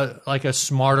like a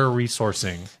smarter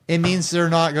resourcing. It means they're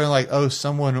not going like, oh,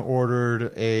 someone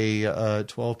ordered a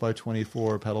 12 by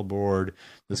 24 pedal board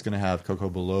that's going to have Coco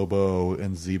Bilobo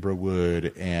and zebra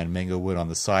wood and mango wood on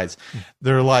the sides.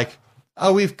 They're like,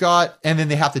 oh, we've got, and then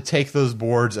they have to take those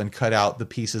boards and cut out the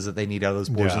pieces that they need out of those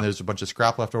boards, and there's a bunch of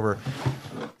scrap left over.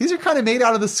 These are kind of made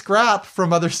out of the scrap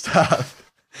from other stuff.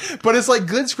 But it's like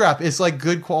good scrap. It's like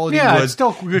good quality wood. Yeah, it's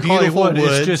still good quality wood.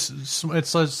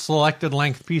 It's a selected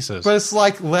length pieces. But it's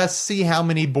like, let's see how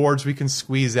many boards we can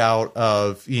squeeze out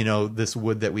of, this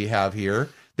wood that we have here.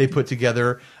 They put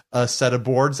together a set of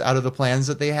boards out of the plans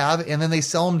that they have, and then they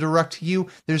sell them direct to you.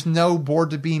 There's no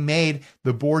board to be made.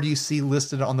 The board you see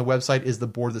listed on the website is the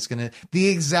board that's the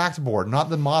exact board, not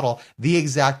the model, the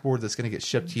exact board that's going to get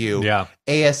shipped to you. Yeah.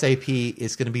 ASAP.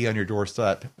 It's going to be on your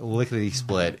doorstep, lickety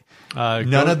split.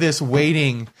 None of this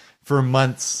waiting for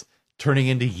months, turning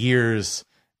into years,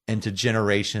 into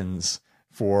generations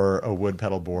for a wood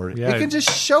pedal board. Yeah, it can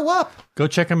just show up. Go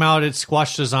check them out at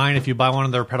Squatch Design. If you buy one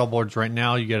of their pedal boards right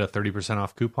now, you get a 30%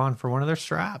 off coupon for one of their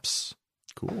straps.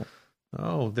 Cool.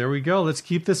 Oh, there we go. Let's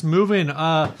keep this moving.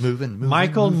 Moving.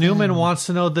 Michael Newman wants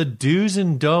to know the do's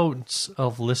and don'ts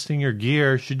of listing your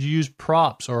gear. Should you use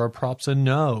props, or are props a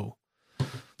no?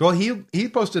 Well, he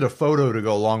posted a photo to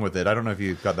go along with it. I don't know if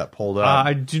you got that pulled up.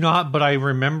 I do not, but I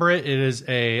remember it. It is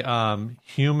a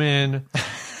human...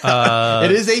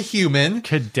 it is a human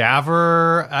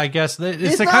cadaver, I guess.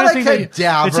 It's the not kind of a thing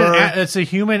cadaver. It's a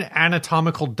human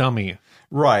anatomical dummy.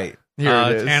 Right. Here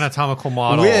it is. Anatomical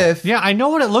model. I know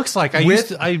what it looks like.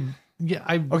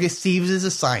 Okay, Steve is a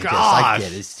scientist. Gosh. I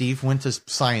get it. Steve went to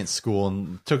science school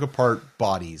and took apart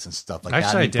bodies and stuff like that.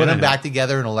 Actually, And he put them back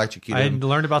together and electrocuted them. I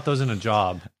learned about those in a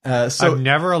job. So I've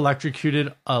never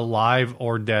electrocuted a live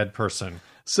or dead person.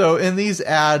 So in these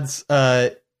ads,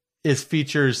 it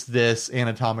features this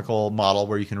anatomical model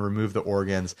where you can remove the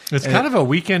organs. It's kind of a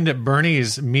Weekend at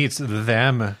Bernie's meets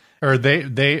them, or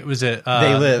they was it?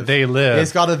 They Live. They Live.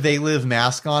 It's got a They Live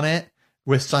mask on it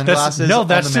with sunglasses.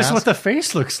 That's just what the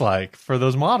face looks like for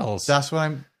those models. That's what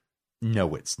I'm.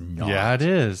 No, it's not. Yeah, it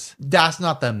is. That's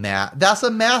not the mask. That's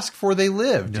a mask for They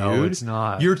Live, dude. No, it's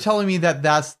not. You're telling me that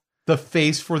that's the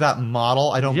face for that model?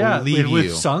 I don't believe you.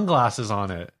 With sunglasses on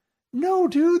it. No,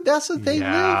 dude, that's a They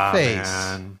Live face.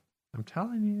 Man. I'm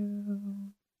telling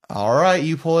you. All right,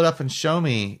 you pull it up and show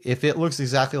me. If it looks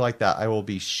exactly like that, I will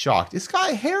be shocked. It's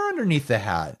got hair underneath the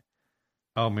hat.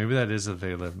 Oh, maybe that is a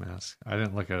They Live mask. I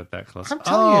didn't look at it that close. I'm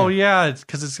telling you. Oh, yeah, it's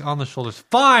because it's on the shoulders.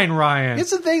 Fine, Ryan.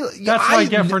 It's a They. That's what I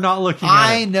get for not looking at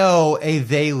it. I know a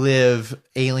They Live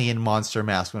alien monster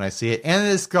mask when I see it, and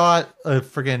it's got a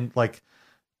friggin' like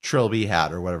trilby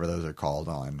hat or whatever those are called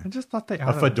on. I just thought they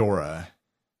a fedora.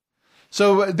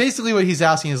 So basically, what he's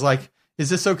asking is like, Is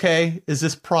this okay? Is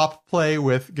this prop play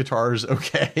with guitars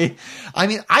okay? I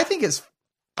mean, I think it's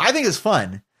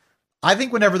fun. I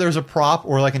think whenever there's a prop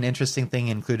or like an interesting thing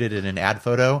included in an ad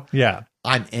photo, yeah,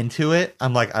 I'm into it.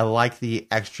 I'm like, I like the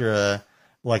extra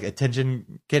like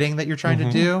attention getting that you're trying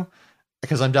to do,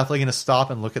 because I'm definitely going to stop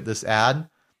and look at this ad.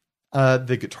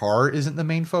 The guitar isn't the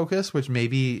main focus, which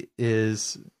maybe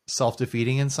is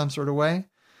self-defeating in some sort of way.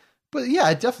 But yeah,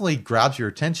 it definitely grabs your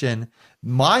attention.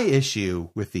 My issue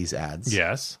with these ads,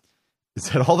 yes, is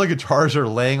that all the guitars are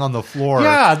laying on the floor.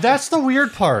 Yeah, that's the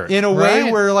weird part. In a way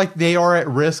where like they are at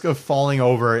risk of falling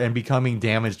over and becoming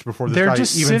damaged before the they're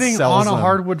just even sitting sells on a them.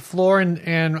 hardwood floor.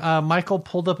 And Michael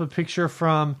pulled up a picture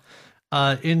from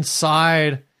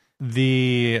inside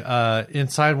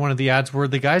inside one of the ads where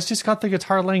the guys just got the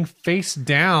guitar laying face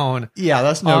down. Yeah,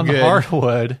 that's no on good. the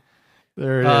hardwood.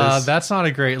 There it is. That's not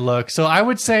a great look. So I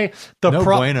would say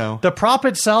the prop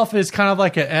itself is kind of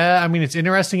like I mean, it's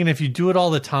interesting, and if you do it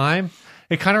all the time,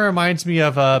 it kind of reminds me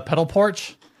of a pedal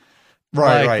porch.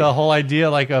 Right, like the whole idea,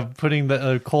 like of putting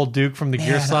the Cole Duke from the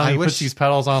Gear Song. He puts these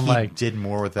pedals on, like did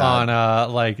more with that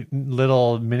on like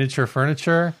little miniature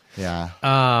furniture. Yeah.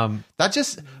 That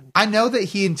just, I know that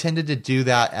he intended to do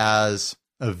that as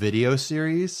a video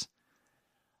series.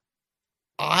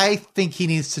 I think he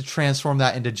needs to transform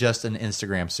that into just an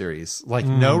Instagram series. Like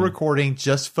no recording,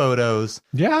 just photos.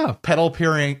 Yeah. Pedal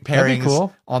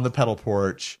pairings on the pedal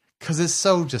porch. Because it's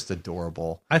so just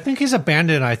adorable. I think he's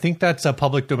abandoned. I think that's a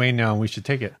public domain now, and we should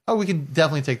take it. Oh, we can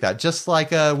definitely take that. Just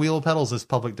like Wheel of Pedals is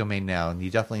public domain now, and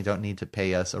you definitely don't need to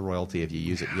pay us a royalty if you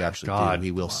use it. You actually do.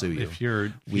 We will sue you.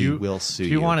 We will sue you.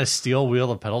 If you want to steal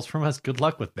Wheel of Pedals from us, good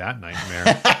luck with that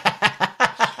nightmare.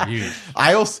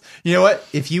 I also, you know what?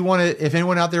 If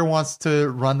anyone out there wants to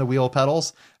run the Wheel of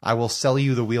Pedals, I will sell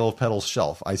you the Wheel of Pedals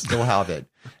shelf. I still have it.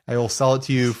 I will sell it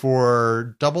to you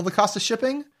for double the cost of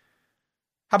shipping.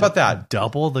 How about that?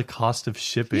 Double the cost of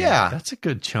shipping. Yeah. That's a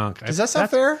good chunk. Does that sound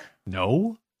fair?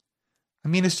 No. I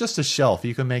mean, it's just a shelf.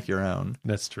 You can make your own.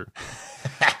 That's true.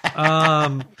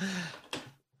 I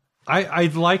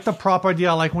like the prop idea.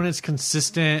 I like when it's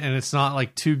consistent and it's not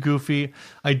like too goofy.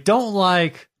 I don't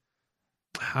like...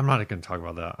 I'm not going to talk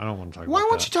about that. I don't want to talk about that. Why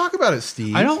won't you talk about it,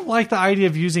 Steve? I don't like the idea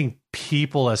of using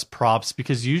people as props,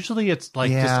 because usually it's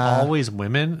like just always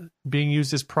women being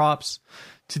used as props,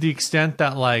 to the extent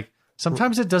that like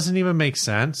sometimes it doesn't even make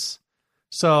sense.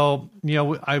 So, you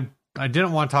know, I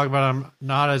didn't want to talk about them,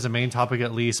 not as a main topic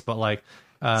at least, but like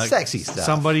sexy stuff.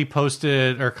 Somebody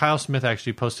posted, or Kyle Smith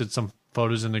actually posted some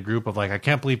photos in the group of like, I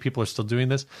can't believe people are still doing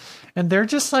this. And they're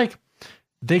just like,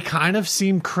 they kind of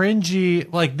seem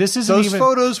cringy. Like this isn't those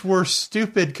photos were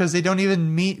stupid because they don't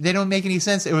make any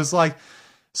sense. It was like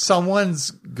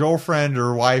someone's girlfriend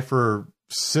or wife or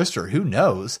sister, who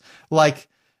knows? Like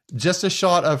just a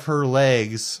shot of her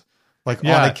legs, like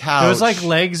on the couch. It was like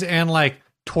legs and like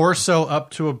torso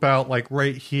up to about like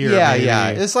right here. Yeah, maybe. yeah.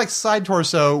 It's like side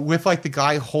torso with like the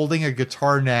guy holding a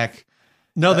guitar neck.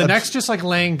 No, the neck's just like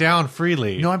laying down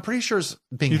freely. No, I'm pretty sure it's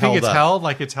being held. You held think it's up. held?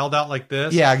 Like it's held out like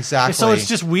this? Yeah, exactly. So it's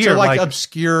just weird. To like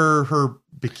obscure her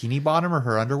bikini bottom or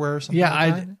her underwear or something. Yeah,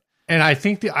 like that. I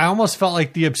think I almost felt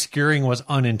like the obscuring was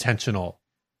unintentional.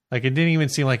 Like it didn't even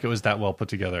seem like it was that well put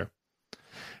together.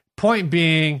 Point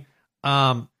being,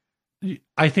 I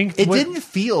think it didn't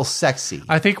feel sexy.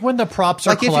 I think when the props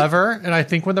are clever, and I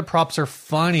think when the props are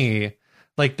funny,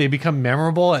 like they become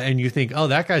memorable, and you think, "Oh,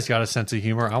 that guy's got a sense of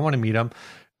humor. I want to meet him."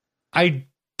 I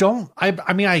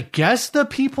mean, I guess the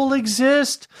people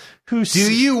exist who.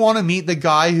 Do you want to meet the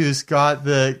guy who's got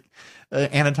the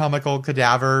anatomical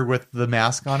cadaver with the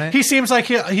mask on it? He seems like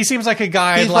a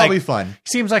guy. He's probably fun. He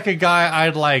seems like a guy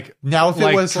I'd like. Now, if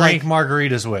it was drink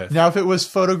margaritas with. Now, if it was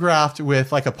photographed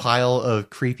with like a pile of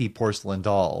creepy porcelain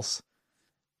dolls,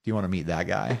 do you want to meet that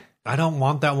guy? I don't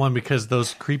want that one because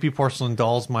those creepy porcelain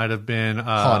dolls might have been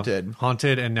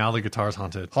haunted, and now the guitar's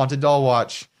haunted. Haunted doll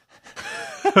watch.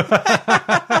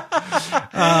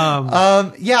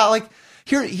 Yeah, like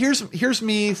here's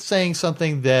me saying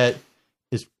something that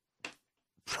is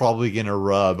probably gonna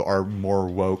rub our more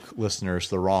woke listeners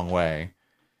the wrong way.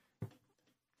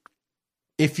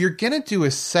 If you're gonna do a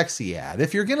sexy ad,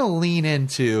 if you're gonna lean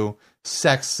into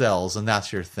sex sells and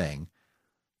that's your thing,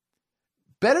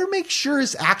 better make sure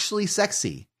it's actually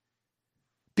sexy.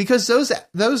 Because those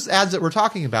ads that we're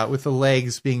talking about with the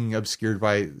legs being obscured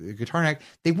by the guitar neck,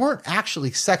 they weren't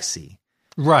actually sexy.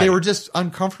 Right. They were just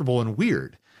uncomfortable and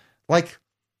weird. Like,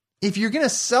 if you're going to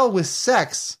sell with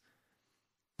sex,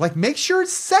 like, make sure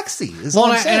it's sexy.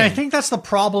 And I think that's the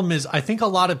problem is I think a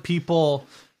lot of people...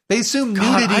 They assume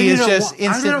nudity is just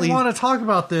instantly... I didn't want to talk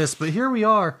about this, but here we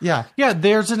are. Yeah. Yeah,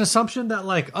 there's an assumption that,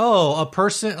 like, oh, a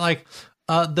person, like...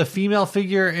 the female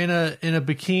figure in a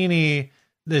bikini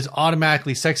is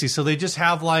automatically sexy. So they just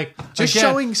have like just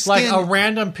showing skin. Like a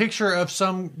random picture of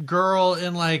some girl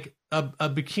in like a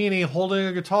bikini holding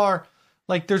a guitar.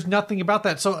 Like there's nothing about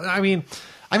that. So I mean,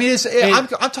 I'm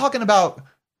talking about.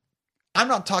 I'm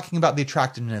not talking about the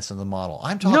attractiveness of the model.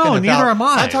 I'm talking about. Neither am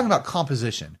I. I'm talking about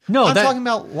composition. No, I'm talking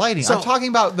about lighting. I'm talking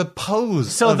about the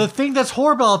pose. So the thing that's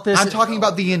horrible about this, I'm talking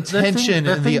about the intention.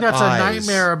 The thing that's eyes. a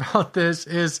nightmare about this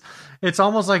is it's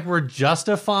almost like we're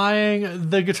justifying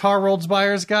the Guitar World's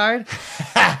Buyer's Guide,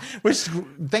 which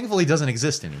thankfully doesn't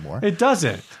exist anymore. It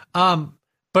doesn't. But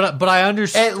I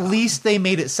understand. At least they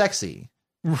made it sexy.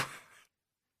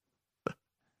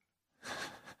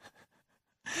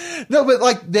 No, but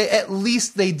like at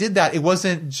least they did that. It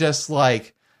wasn't just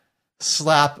like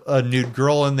slap a nude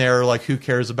girl in there. Like who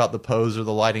cares about the pose or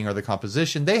the lighting or the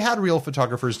composition? They had real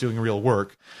photographers doing real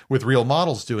work with real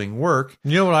models doing work.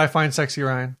 You know what I find sexy,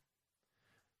 Ryan?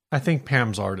 I think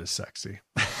Pam's art is sexy.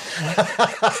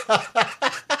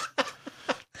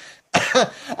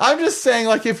 I'm just saying,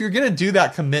 like, if you're gonna do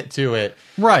that, commit to it.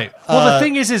 Right. Well, the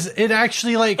thing is it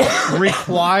actually like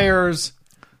requires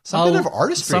some bit of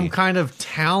artistry, some kind of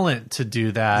talent to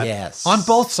do that. Yes, on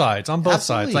both sides.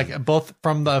 Absolutely. Like both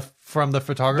from the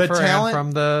photographer and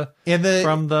from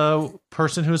the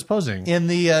person who is posing. In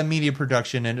the media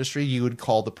production industry, you would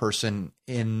call the person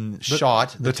in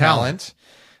shot the talent.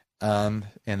 And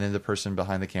then the person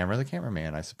behind the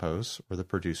cameraman, I suppose, or the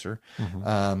producer.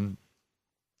 Mm-hmm.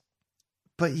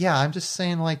 But yeah, I'm just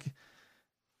saying, like,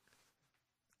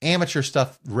 amateur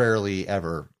stuff rarely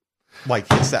ever like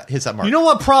hits that mark. You know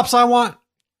what props I want?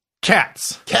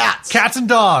 Cats and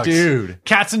dogs, dude.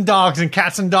 Cats and dogs and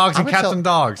cats and dogs and cats and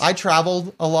dogs. I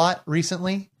traveled a lot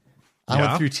recently. I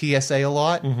went through TSA a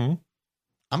lot. Mm-hmm.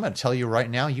 I'm going to tell you right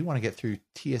now, you want to get through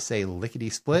TSA lickety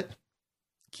split,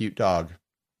 cute dog.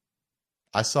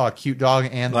 I saw a cute dog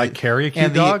and carry a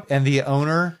cute dog and the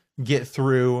owner get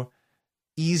through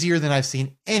easier than I've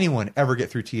seen anyone ever get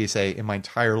through TSA in my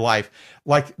entire life.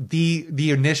 Like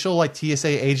the initial like TSA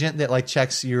agent that like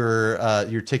checks your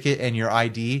ticket and your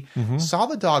ID saw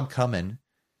the dog coming,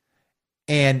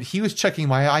 and he was checking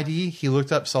my ID. He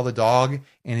looked up, saw the dog,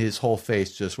 and his whole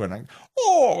face just went like,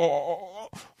 oh.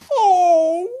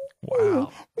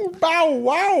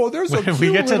 Wow! There's a when cute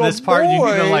we get to this part, boy. You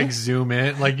need to like zoom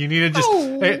in. Like you need to just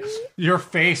your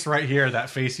face right here. That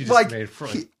face you just like, made for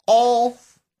all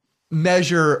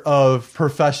measure of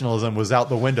professionalism was out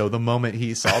the window the moment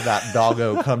he saw that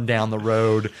doggo come down the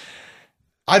road.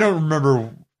 I don't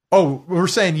remember. Oh, we're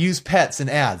saying use pets in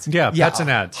ads. Yeah, pets and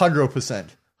ads. 100%.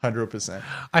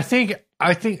 I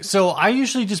think so. I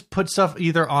usually just put stuff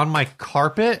either on my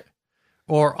carpet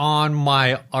or on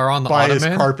the ottoman. By his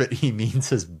carpet, he means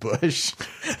his bush.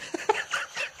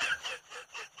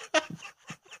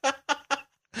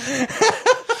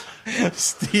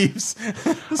 Steve's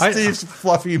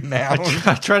fluffy mound.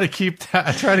 I try to keep that.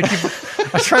 I try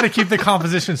to keep the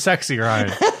composition sexy,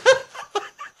 Ryan.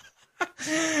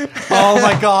 Oh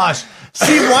my gosh!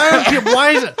 See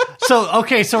why is it so?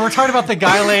 Okay, so we're talking about the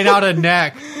guy laying out a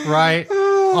neck, right?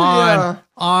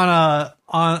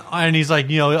 And he's like,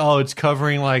 it's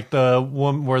covering like the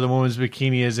woman where the woman's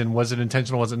bikini is, and was it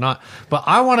intentional, was it not? But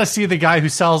I want to see the guy who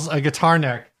sells a guitar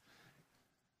neck.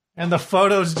 And the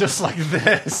photo's just like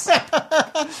this.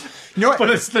 You know what? But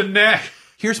it's the neck.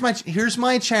 Here's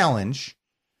my challenge.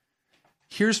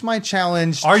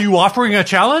 Are you offering a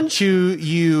challenge to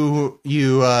you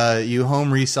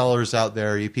home resellers out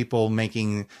there, you people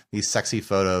making these sexy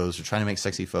photos or trying to make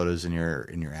sexy photos in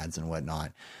your ads and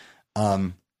whatnot?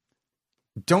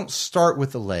 Don't start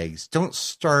with the legs. Don't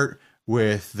start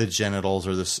with the genitals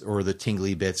or the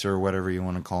tingly bits or whatever you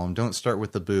want to call them. Don't start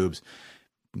with the boobs.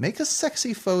 Make a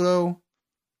sexy photo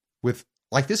with,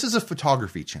 like, this is a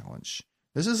photography challenge.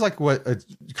 This is like what a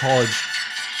college.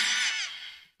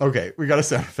 Okay, we got a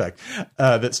sound effect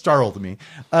that startled me.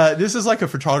 This is like a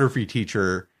photography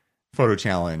teacher photo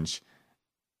challenge.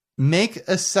 Make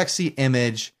a sexy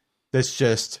image that's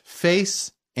just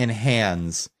face and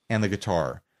hands and the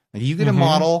guitar. Like, you get a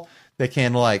model that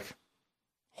can like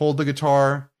hold the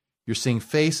guitar. You're seeing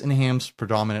face and hands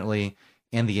predominantly.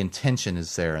 And the intention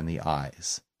is there in the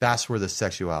eyes. That's where the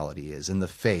sexuality is, in the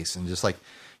face. And just like,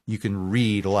 you can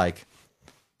read, like,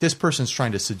 this person's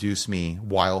trying to seduce me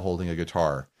while holding a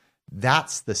guitar.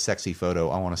 That's the sexy photo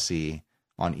I want to see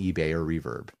on eBay or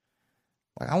Reverb.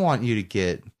 Like, I want you to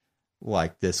get,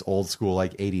 like, this old school,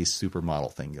 like, 80s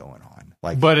supermodel thing going on.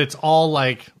 Like, but it's all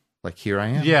like, here I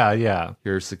am. Yeah.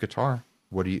 Here's the guitar.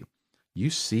 What do you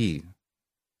see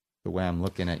the way I'm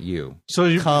looking at you. So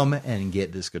you come and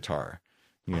get this guitar.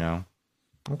 You know?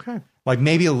 Okay. Like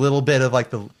maybe a little bit of like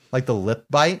the like the lip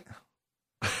bite,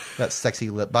 that sexy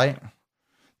lip bite.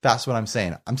 That's what I'm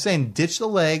saying. I'm saying ditch the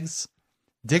legs,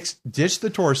 ditch the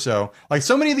torso. Like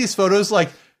so many of these photos, like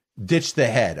ditch the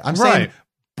head. I'm saying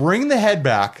bring the head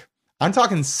back. I'm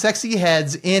talking sexy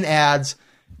heads in ads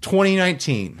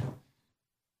 2019.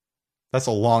 That's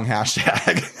a long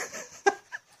hashtag.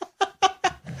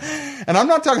 And I'm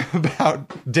not talking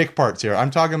about dick parts here.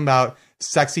 I'm talking about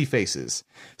sexy faces.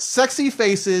 Sexy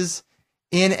faces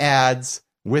in ads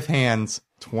with hands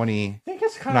 2019. I think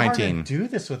it's kind of hard to do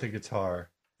this with a guitar.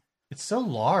 It's so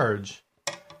large.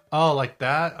 Oh, like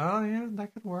that? Oh, yeah,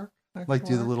 that could work. Like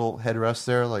do the little headrest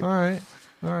there. Like, all right.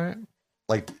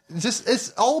 Like, just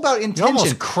it's all about intention. You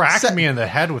almost cracked me in the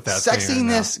head with that.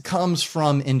 Sexiness comes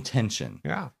from intention.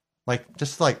 Yeah. Like,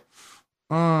 just like,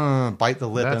 bite the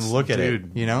lip and look at it,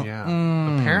 you know? Yeah.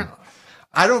 Apparently.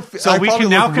 I don't. So we can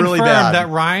now confirm that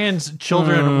Ryan's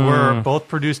children were both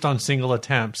produced on single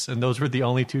attempts, and those were the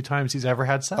only 2 times he's ever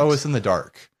had sex. Oh, it's in the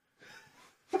dark.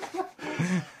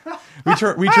 we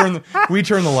turn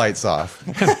the lights off.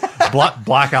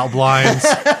 Blackout blinds.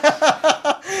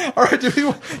 All right, did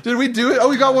we do it? Oh,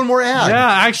 we got one more ad. Yeah,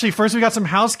 actually, first we got some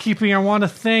housekeeping. I want to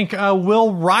thank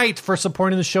Will Wright for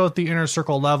supporting the show at the Inner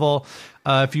Circle level.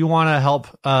 If you want to help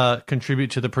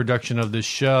contribute to the production of this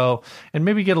show and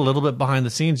maybe get a little bit behind the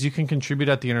scenes, you can contribute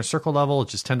at the Inner Circle level.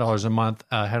 It's just $10 a month.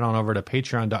 Head on over to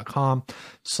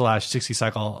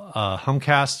patreon.com/60cycle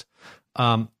humcast.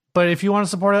 But if you want to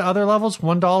support at other levels,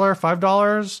 $1,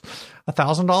 $5,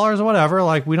 $1,000 or whatever,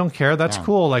 like we don't care. That's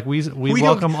cool. Like we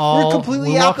welcome all. We're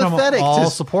completely apathetic all to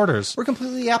supporters. We're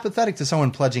completely apathetic to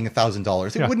someone pledging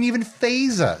 $1,000. It wouldn't even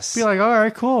faze us. Be like, all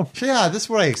right, cool. Yeah, this is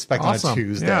what I expect on a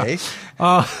Tuesday.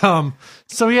 Yeah.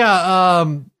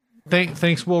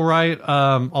 Thanks, Will Wright.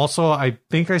 Also, I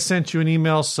think I sent you an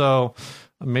email, so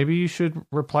maybe you should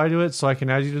reply to it so I can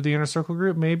add you to the Inner Circle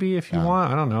group. Maybe if you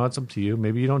want. I don't know. It's up to you.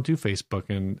 Maybe you don't do Facebook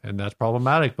and that's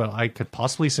problematic, but I could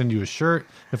possibly send you a shirt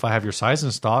if I have your size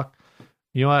in stock.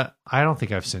 You know what? I don't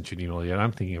think I've sent you an email yet.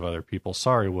 I'm thinking of other people.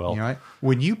 Sorry, Will. You know what?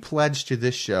 When you pledge to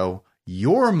this show,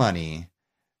 your money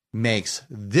makes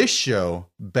this show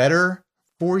better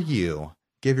for you.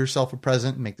 Give yourself a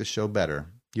present and make the show better.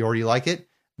 You already like it?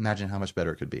 Imagine how much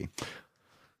better it could be.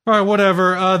 All right,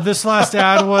 whatever. This last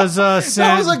ad was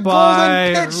sent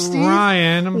by golden pitch, Steve.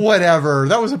 Ryan. Whatever.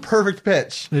 That was a perfect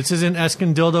pitch. This is in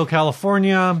Escondido,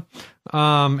 California.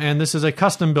 And this is a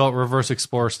custom-built Reverse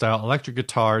Explorer style electric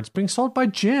guitar. It's being sold by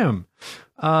Jim.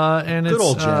 And good it's,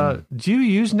 old Jim. Do you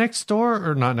use Nextdoor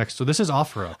or not Nextdoor? This is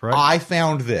OfferUp, right? I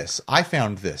found this. I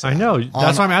know.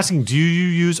 That's why I'm asking. Do you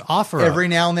use OfferUp? Every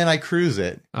now and then I cruise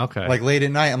it. Okay. Like late at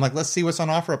night. I'm like, let's see what's on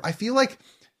OfferUp. I feel like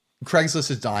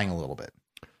Craigslist is dying a little bit.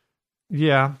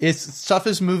 Yeah. Stuff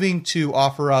is moving to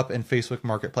OfferUp and Facebook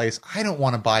Marketplace. I don't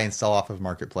want to buy and sell off of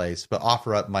Marketplace, but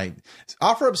OfferUp might.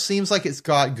 OfferUp seems like it's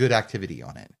got good activity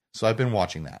on it. So I've been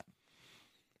watching that.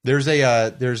 There's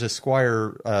a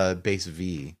Squire base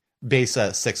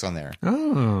 6 on there.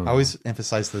 Oh. I always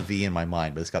emphasize the V in my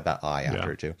mind, but it's got that I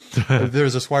after it too.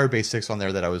 There's a Squire base 6 on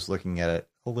there that I was looking at it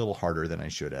a little harder than I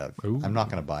should have. Ooh. I'm not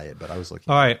going to buy it, but I was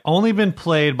looking. All right. Only been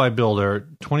played by builder.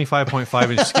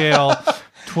 25.5 inch scale.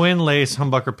 Twin lace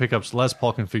humbucker pickups, Les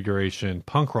Paul configuration,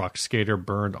 punk rock skater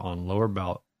burned on lower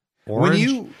belt.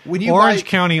 Orange. When you Orange buy,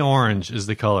 County orange is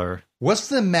the color. What's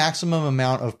the maximum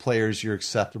amount of players you're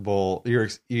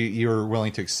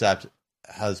willing to accept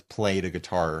has played a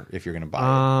guitar if you're going to buy it?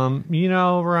 You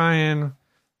know, Ryan,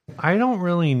 I don't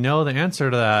really know the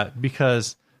answer to that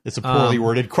because it's a poorly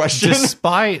worded question.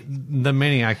 Despite the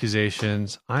many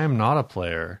accusations, I am not a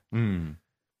player. You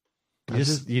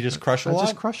just crush a lot. I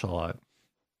just crush a lot.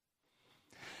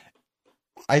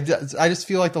 I just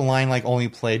feel like the line, like, only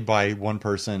played by one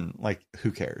person, like,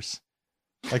 who cares?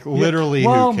 Like, literally,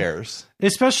 who cares?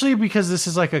 Especially because this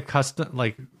is like a custom,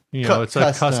 like, you know, it's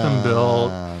a custom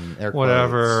build,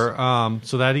 whatever.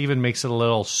 So that even makes it a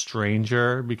little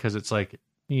stranger because it's like,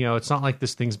 you know, it's not like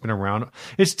this thing's been around.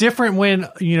 It's different when,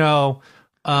 you know,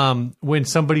 when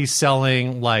somebody's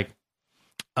selling like,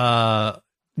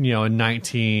 you know, a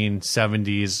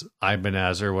 1970s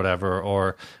Ibanez or whatever,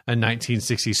 or a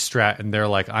 1960s Strat, and they're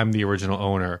like, I'm the original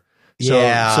owner. So,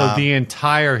 so the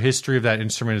entire history of that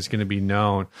instrument is going to be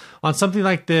known. On something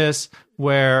like this,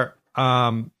 where,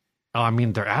 I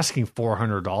mean, they're asking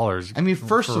 $400. I mean,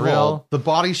 first of all, the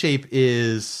body shape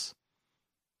is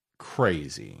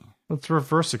crazy. Let's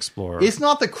Reverse Explorer. It's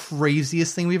not the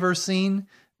craziest thing we've ever seen,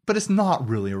 but it's not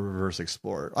really a Reverse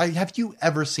Explorer. Have you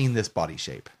ever seen this body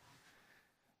shape?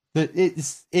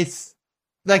 It's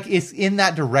like it's in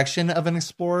that direction of an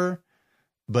Explorer,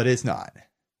 but it's not.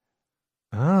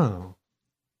 Oh,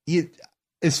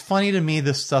 it's funny to me,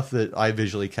 the stuff that I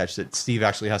visually catch that Steve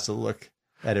actually has to look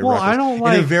at it. Well, I don't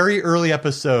in a very early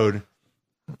episode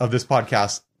of this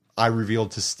podcast, I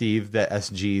revealed to Steve that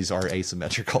SGs are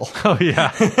asymmetrical. Oh,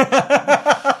 yeah.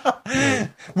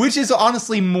 Which is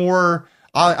honestly more,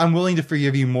 I'm willing to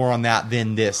forgive you more on that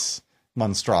than this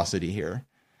monstrosity here.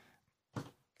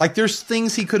 Like, there's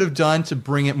things he could have done to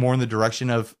bring it more in the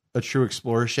direction of a true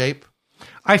Explorer shape.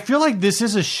 I feel like this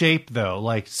is a shape, though.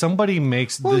 Like, somebody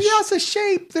makes this... Well, yeah, it's a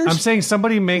shape. I'm saying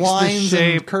somebody makes this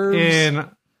shape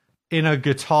in a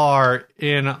guitar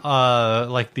in,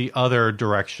 like, the other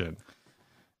direction.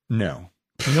 No.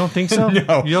 You don't think so?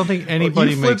 No. You don't think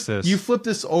anybody makes this? You flip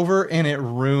this over and it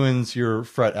ruins your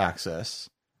fret access.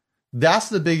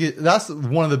 That's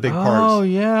one of the big parts. Oh,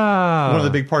 yeah. One of the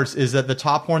big parts is that the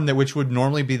top horn, which would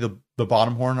normally be the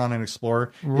bottom horn on an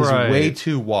Explorer, is way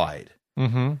too wide.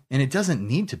 Mm-hmm. And it doesn't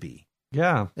need to be.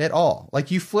 Yeah. At all.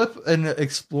 Like, you flip an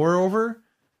Explorer over,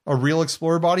 a real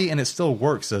Explorer body, and it still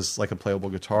works as like a playable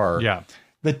guitar. Yeah.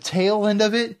 The tail end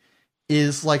of it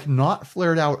is like not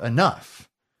flared out enough.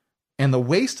 And the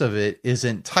waist of it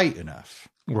isn't tight enough.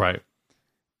 Right.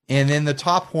 And then the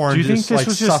top horn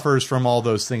suffers from all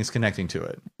those things connecting to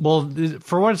it. Well,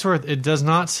 for what it's worth, it does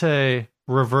not say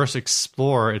Reverse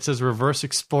Explorer. It says Reverse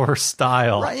Explorer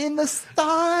style. Right in the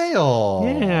style.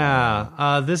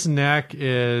 Yeah. This neck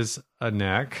is a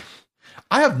neck.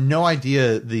 I have no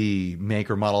idea the make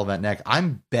or model of that neck.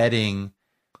 I'm betting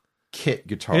kit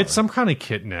guitar. It's some kind of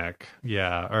kit neck.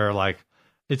 Yeah. Or like,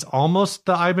 it's almost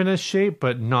the Ibanez shape,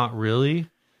 but not really.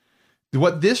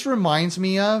 What this reminds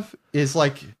me of is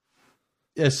like,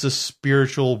 it's a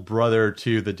spiritual brother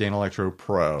to the Dan Electro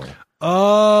Pro.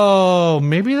 Oh,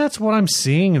 maybe that's what I'm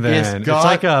seeing then. It's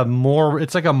like a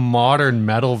modern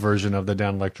metal version of the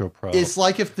Dan Electro Pro. It's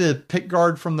like if the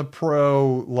pickguard from the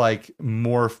Pro like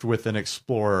morphed with an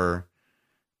Explorer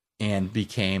and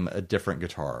became a different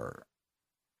guitar.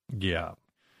 Yeah.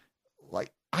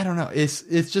 Like, I don't know. It's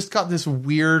just got this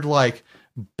weird like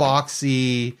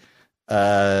boxy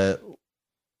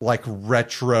like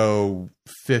retro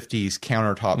 50s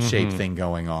countertop shape thing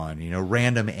going on, you know,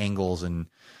 random angles and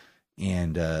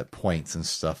points and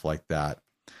stuff like that.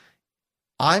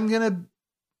 I mean,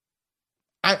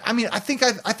 I think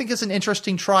it's an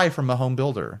interesting try from a home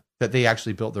builder that they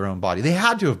actually built their own body. They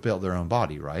had to have built their own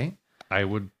body, right? I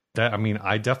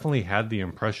definitely had the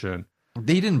impression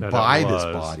they didn't buy this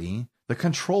body. The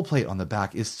control plate on the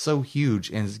back is so huge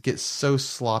and it gets so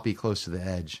sloppy close to the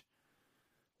edge.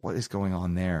 What is going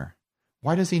on there?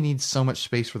 Why does he need so much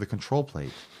space for the control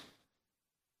plate?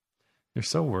 You're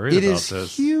so worried about this. It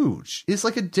is huge. It's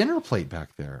like a dinner plate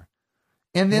back there.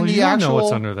 And then you don't know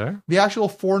what's under there. The actual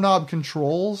 4-knob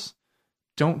controls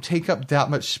don't take up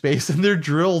that much space and they're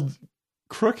drilled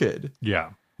crooked. Yeah.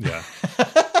 Yeah.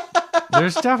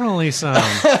 There's definitely some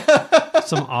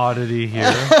oddity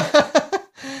here.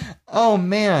 Oh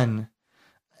man.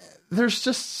 There's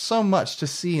just so much to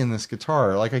see in this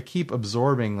guitar. Like, I keep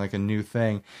absorbing like a new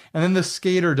thing. And then the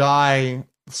Skate or Die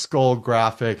skull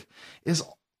graphic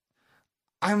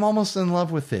I'm almost in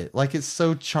love with it. Like, it's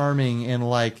so charming in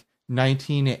like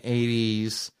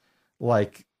 1980s,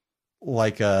 like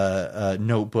a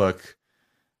notebook,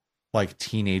 like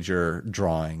teenager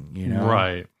drawing, you know?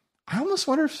 Right. I almost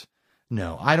wonder if,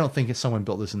 no, I don't think someone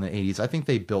built this in the 80s. I think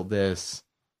they built this.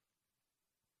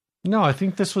 No, I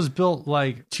think this was built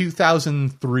like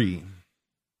 2003.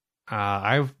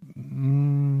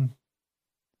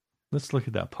 Let's look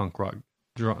at that punk rock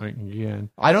drawing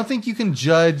again. I don't think you can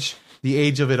judge the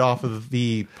age of it off of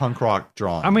the punk rock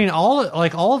drawing. I mean, all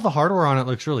of the hardware on it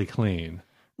looks really clean.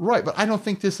 Right, but I don't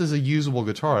think this is a usable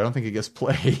guitar. I don't think it gets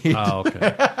played. Oh,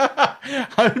 okay.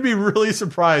 I would be really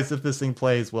surprised if this thing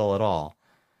plays well at all.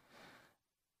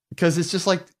 Because it's just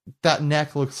like that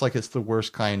neck looks like it's the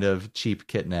worst kind of cheap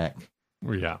kit neck.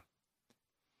 Yeah.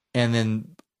 And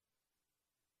then,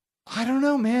 I don't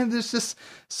know, man. There's just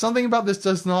something about this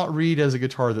does not read as a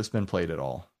guitar that's been played at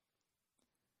all.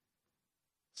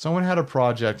 Someone had a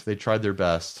project. They tried their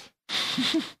best.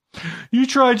 You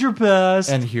tried your best.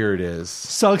 And here it is.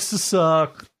 Sucks to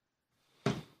suck.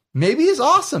 Maybe it's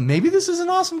awesome. Maybe this is an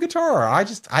awesome guitar.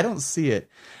 I don't see it.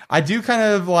 I do kind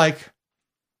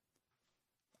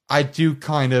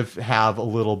of have a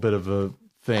little bit of a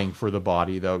thing for the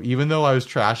body, though. Even though I was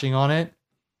trashing on it,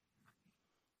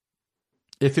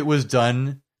 if it was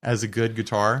done as a good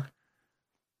guitar,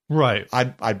 right,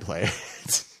 I'd play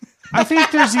it. I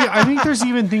think there's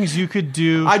even things you could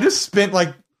do. I just spent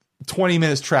like 20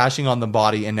 minutes trashing on the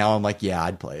body, and now I'm like, yeah,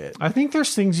 I'd play it. I think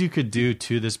there's things you could do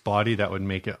to this body that would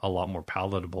make it a lot more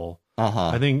palatable.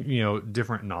 I think,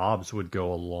 different knobs would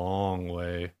go a long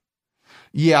way.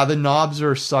 Yeah, the knobs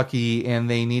are sucky and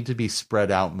they need to be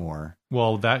spread out more.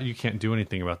 Well, that you can't do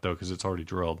anything about though because it's already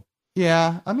drilled.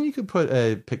 Yeah, I mean you could put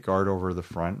a pick guard over the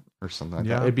front or something like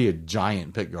that. It'd be a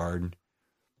giant pick guard.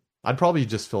 I'd probably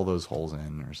just fill those holes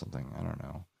in or something. I don't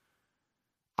know.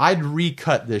 I'd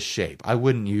recut this shape. I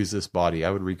wouldn't use this body.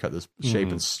 I would recut this shape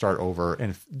and start over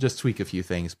and just tweak a few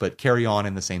things, but carry on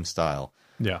in the same style.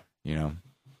 Yeah. You know,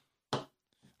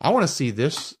 I want to see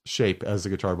this shape as the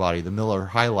guitar body, the Miller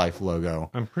High Life logo.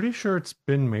 I'm pretty sure it's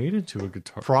been made into a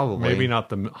guitar. Probably. Maybe not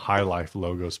the High Life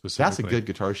logo specifically. That's a good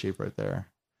guitar shape right there.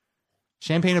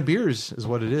 Champagne of Beers is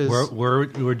what it is. Where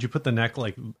would you put the neck,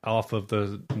 like off of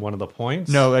one of the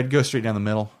points? No, I'd go straight down the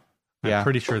middle. I'm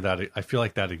pretty sure that I feel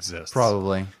like that exists.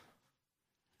 Probably.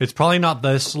 It's probably not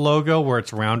this logo where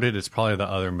it's rounded. It's probably the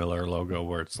other Miller logo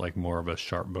where it's like more of a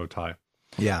sharp bow tie.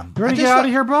 Yeah. You ready to get out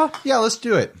of here, bro? Yeah, let's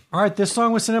do it. All right. This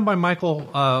song was sent in by Michael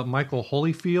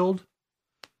Holyfield.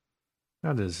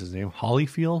 That is his name.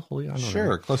 Holyfield? I don't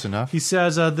know. Close enough. He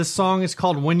says, this song is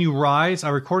called When You Rise. I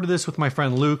recorded this with my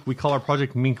friend Luke. We call our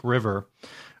project Mink River.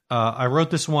 I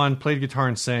wrote this one, played guitar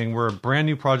and sang. We're a brand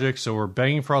new project, so we're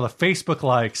begging for all the Facebook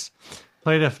likes.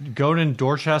 Played a Godin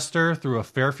Dorchester through a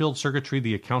Fairfield circuitry,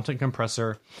 the accountant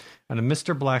compressor, and a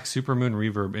Mr. Black Supermoon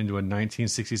reverb into a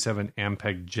 1967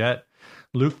 Ampeg Jet.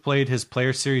 Luke played his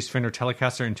Player Series Fender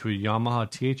Telecaster into a Yamaha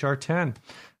THR-10.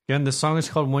 Again, this song is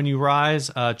called When You Rise.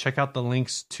 Check out the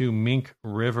links to Mink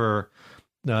River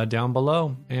down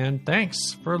below. And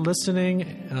thanks for listening.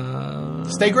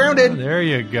 Stay grounded. There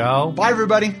you go. Bye,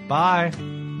 everybody. Bye.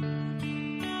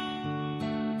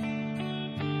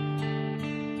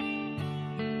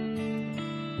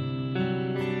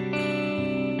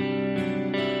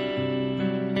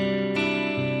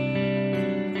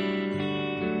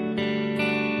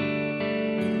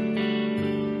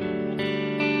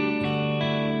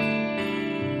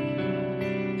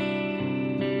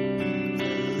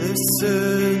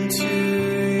 Listen to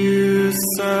you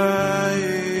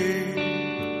sighing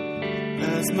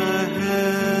as my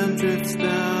hand drifts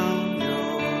down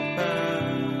your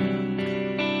back.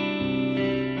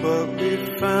 What we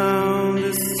found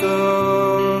is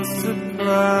so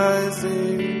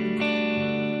surprising.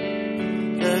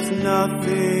 There's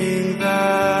nothing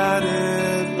that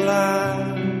it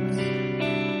lacks.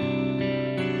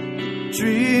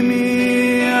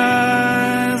 Dreamy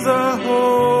eyes are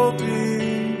holding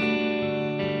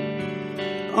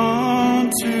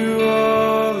onto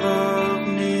all of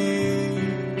me.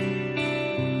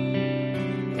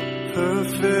 A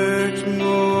perfect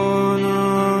morn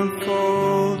unfolding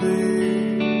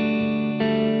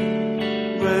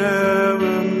where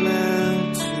we're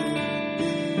meant to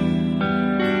be.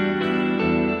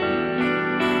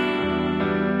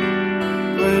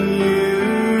 When you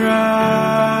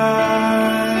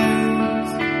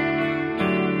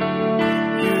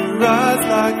rise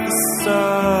like the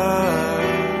sun,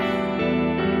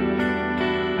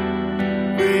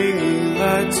 bringing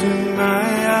light to my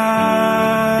eyes,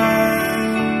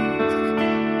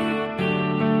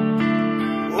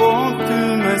 warm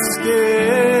through my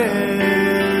skin,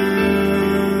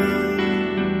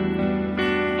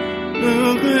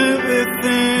 movement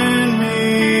within me,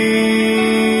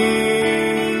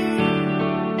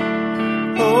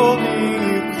 holding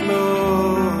you close.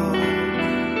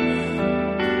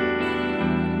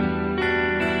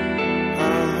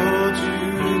 I'll hold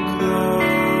you close.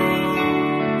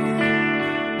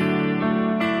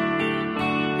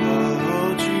 I'll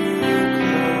hold you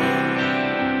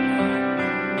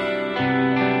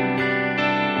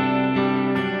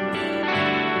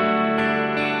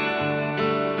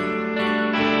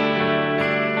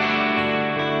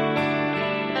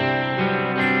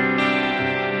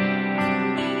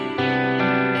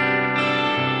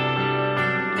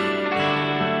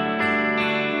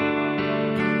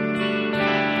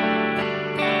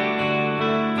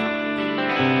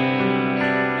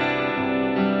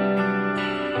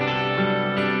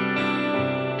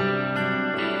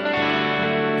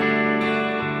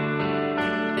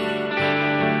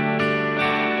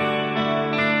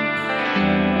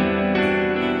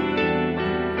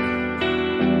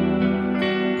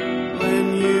when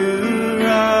you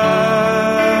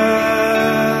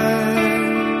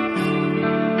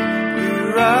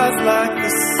rise like the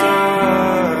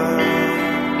sun,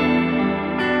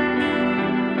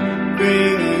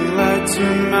 bringing light to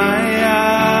my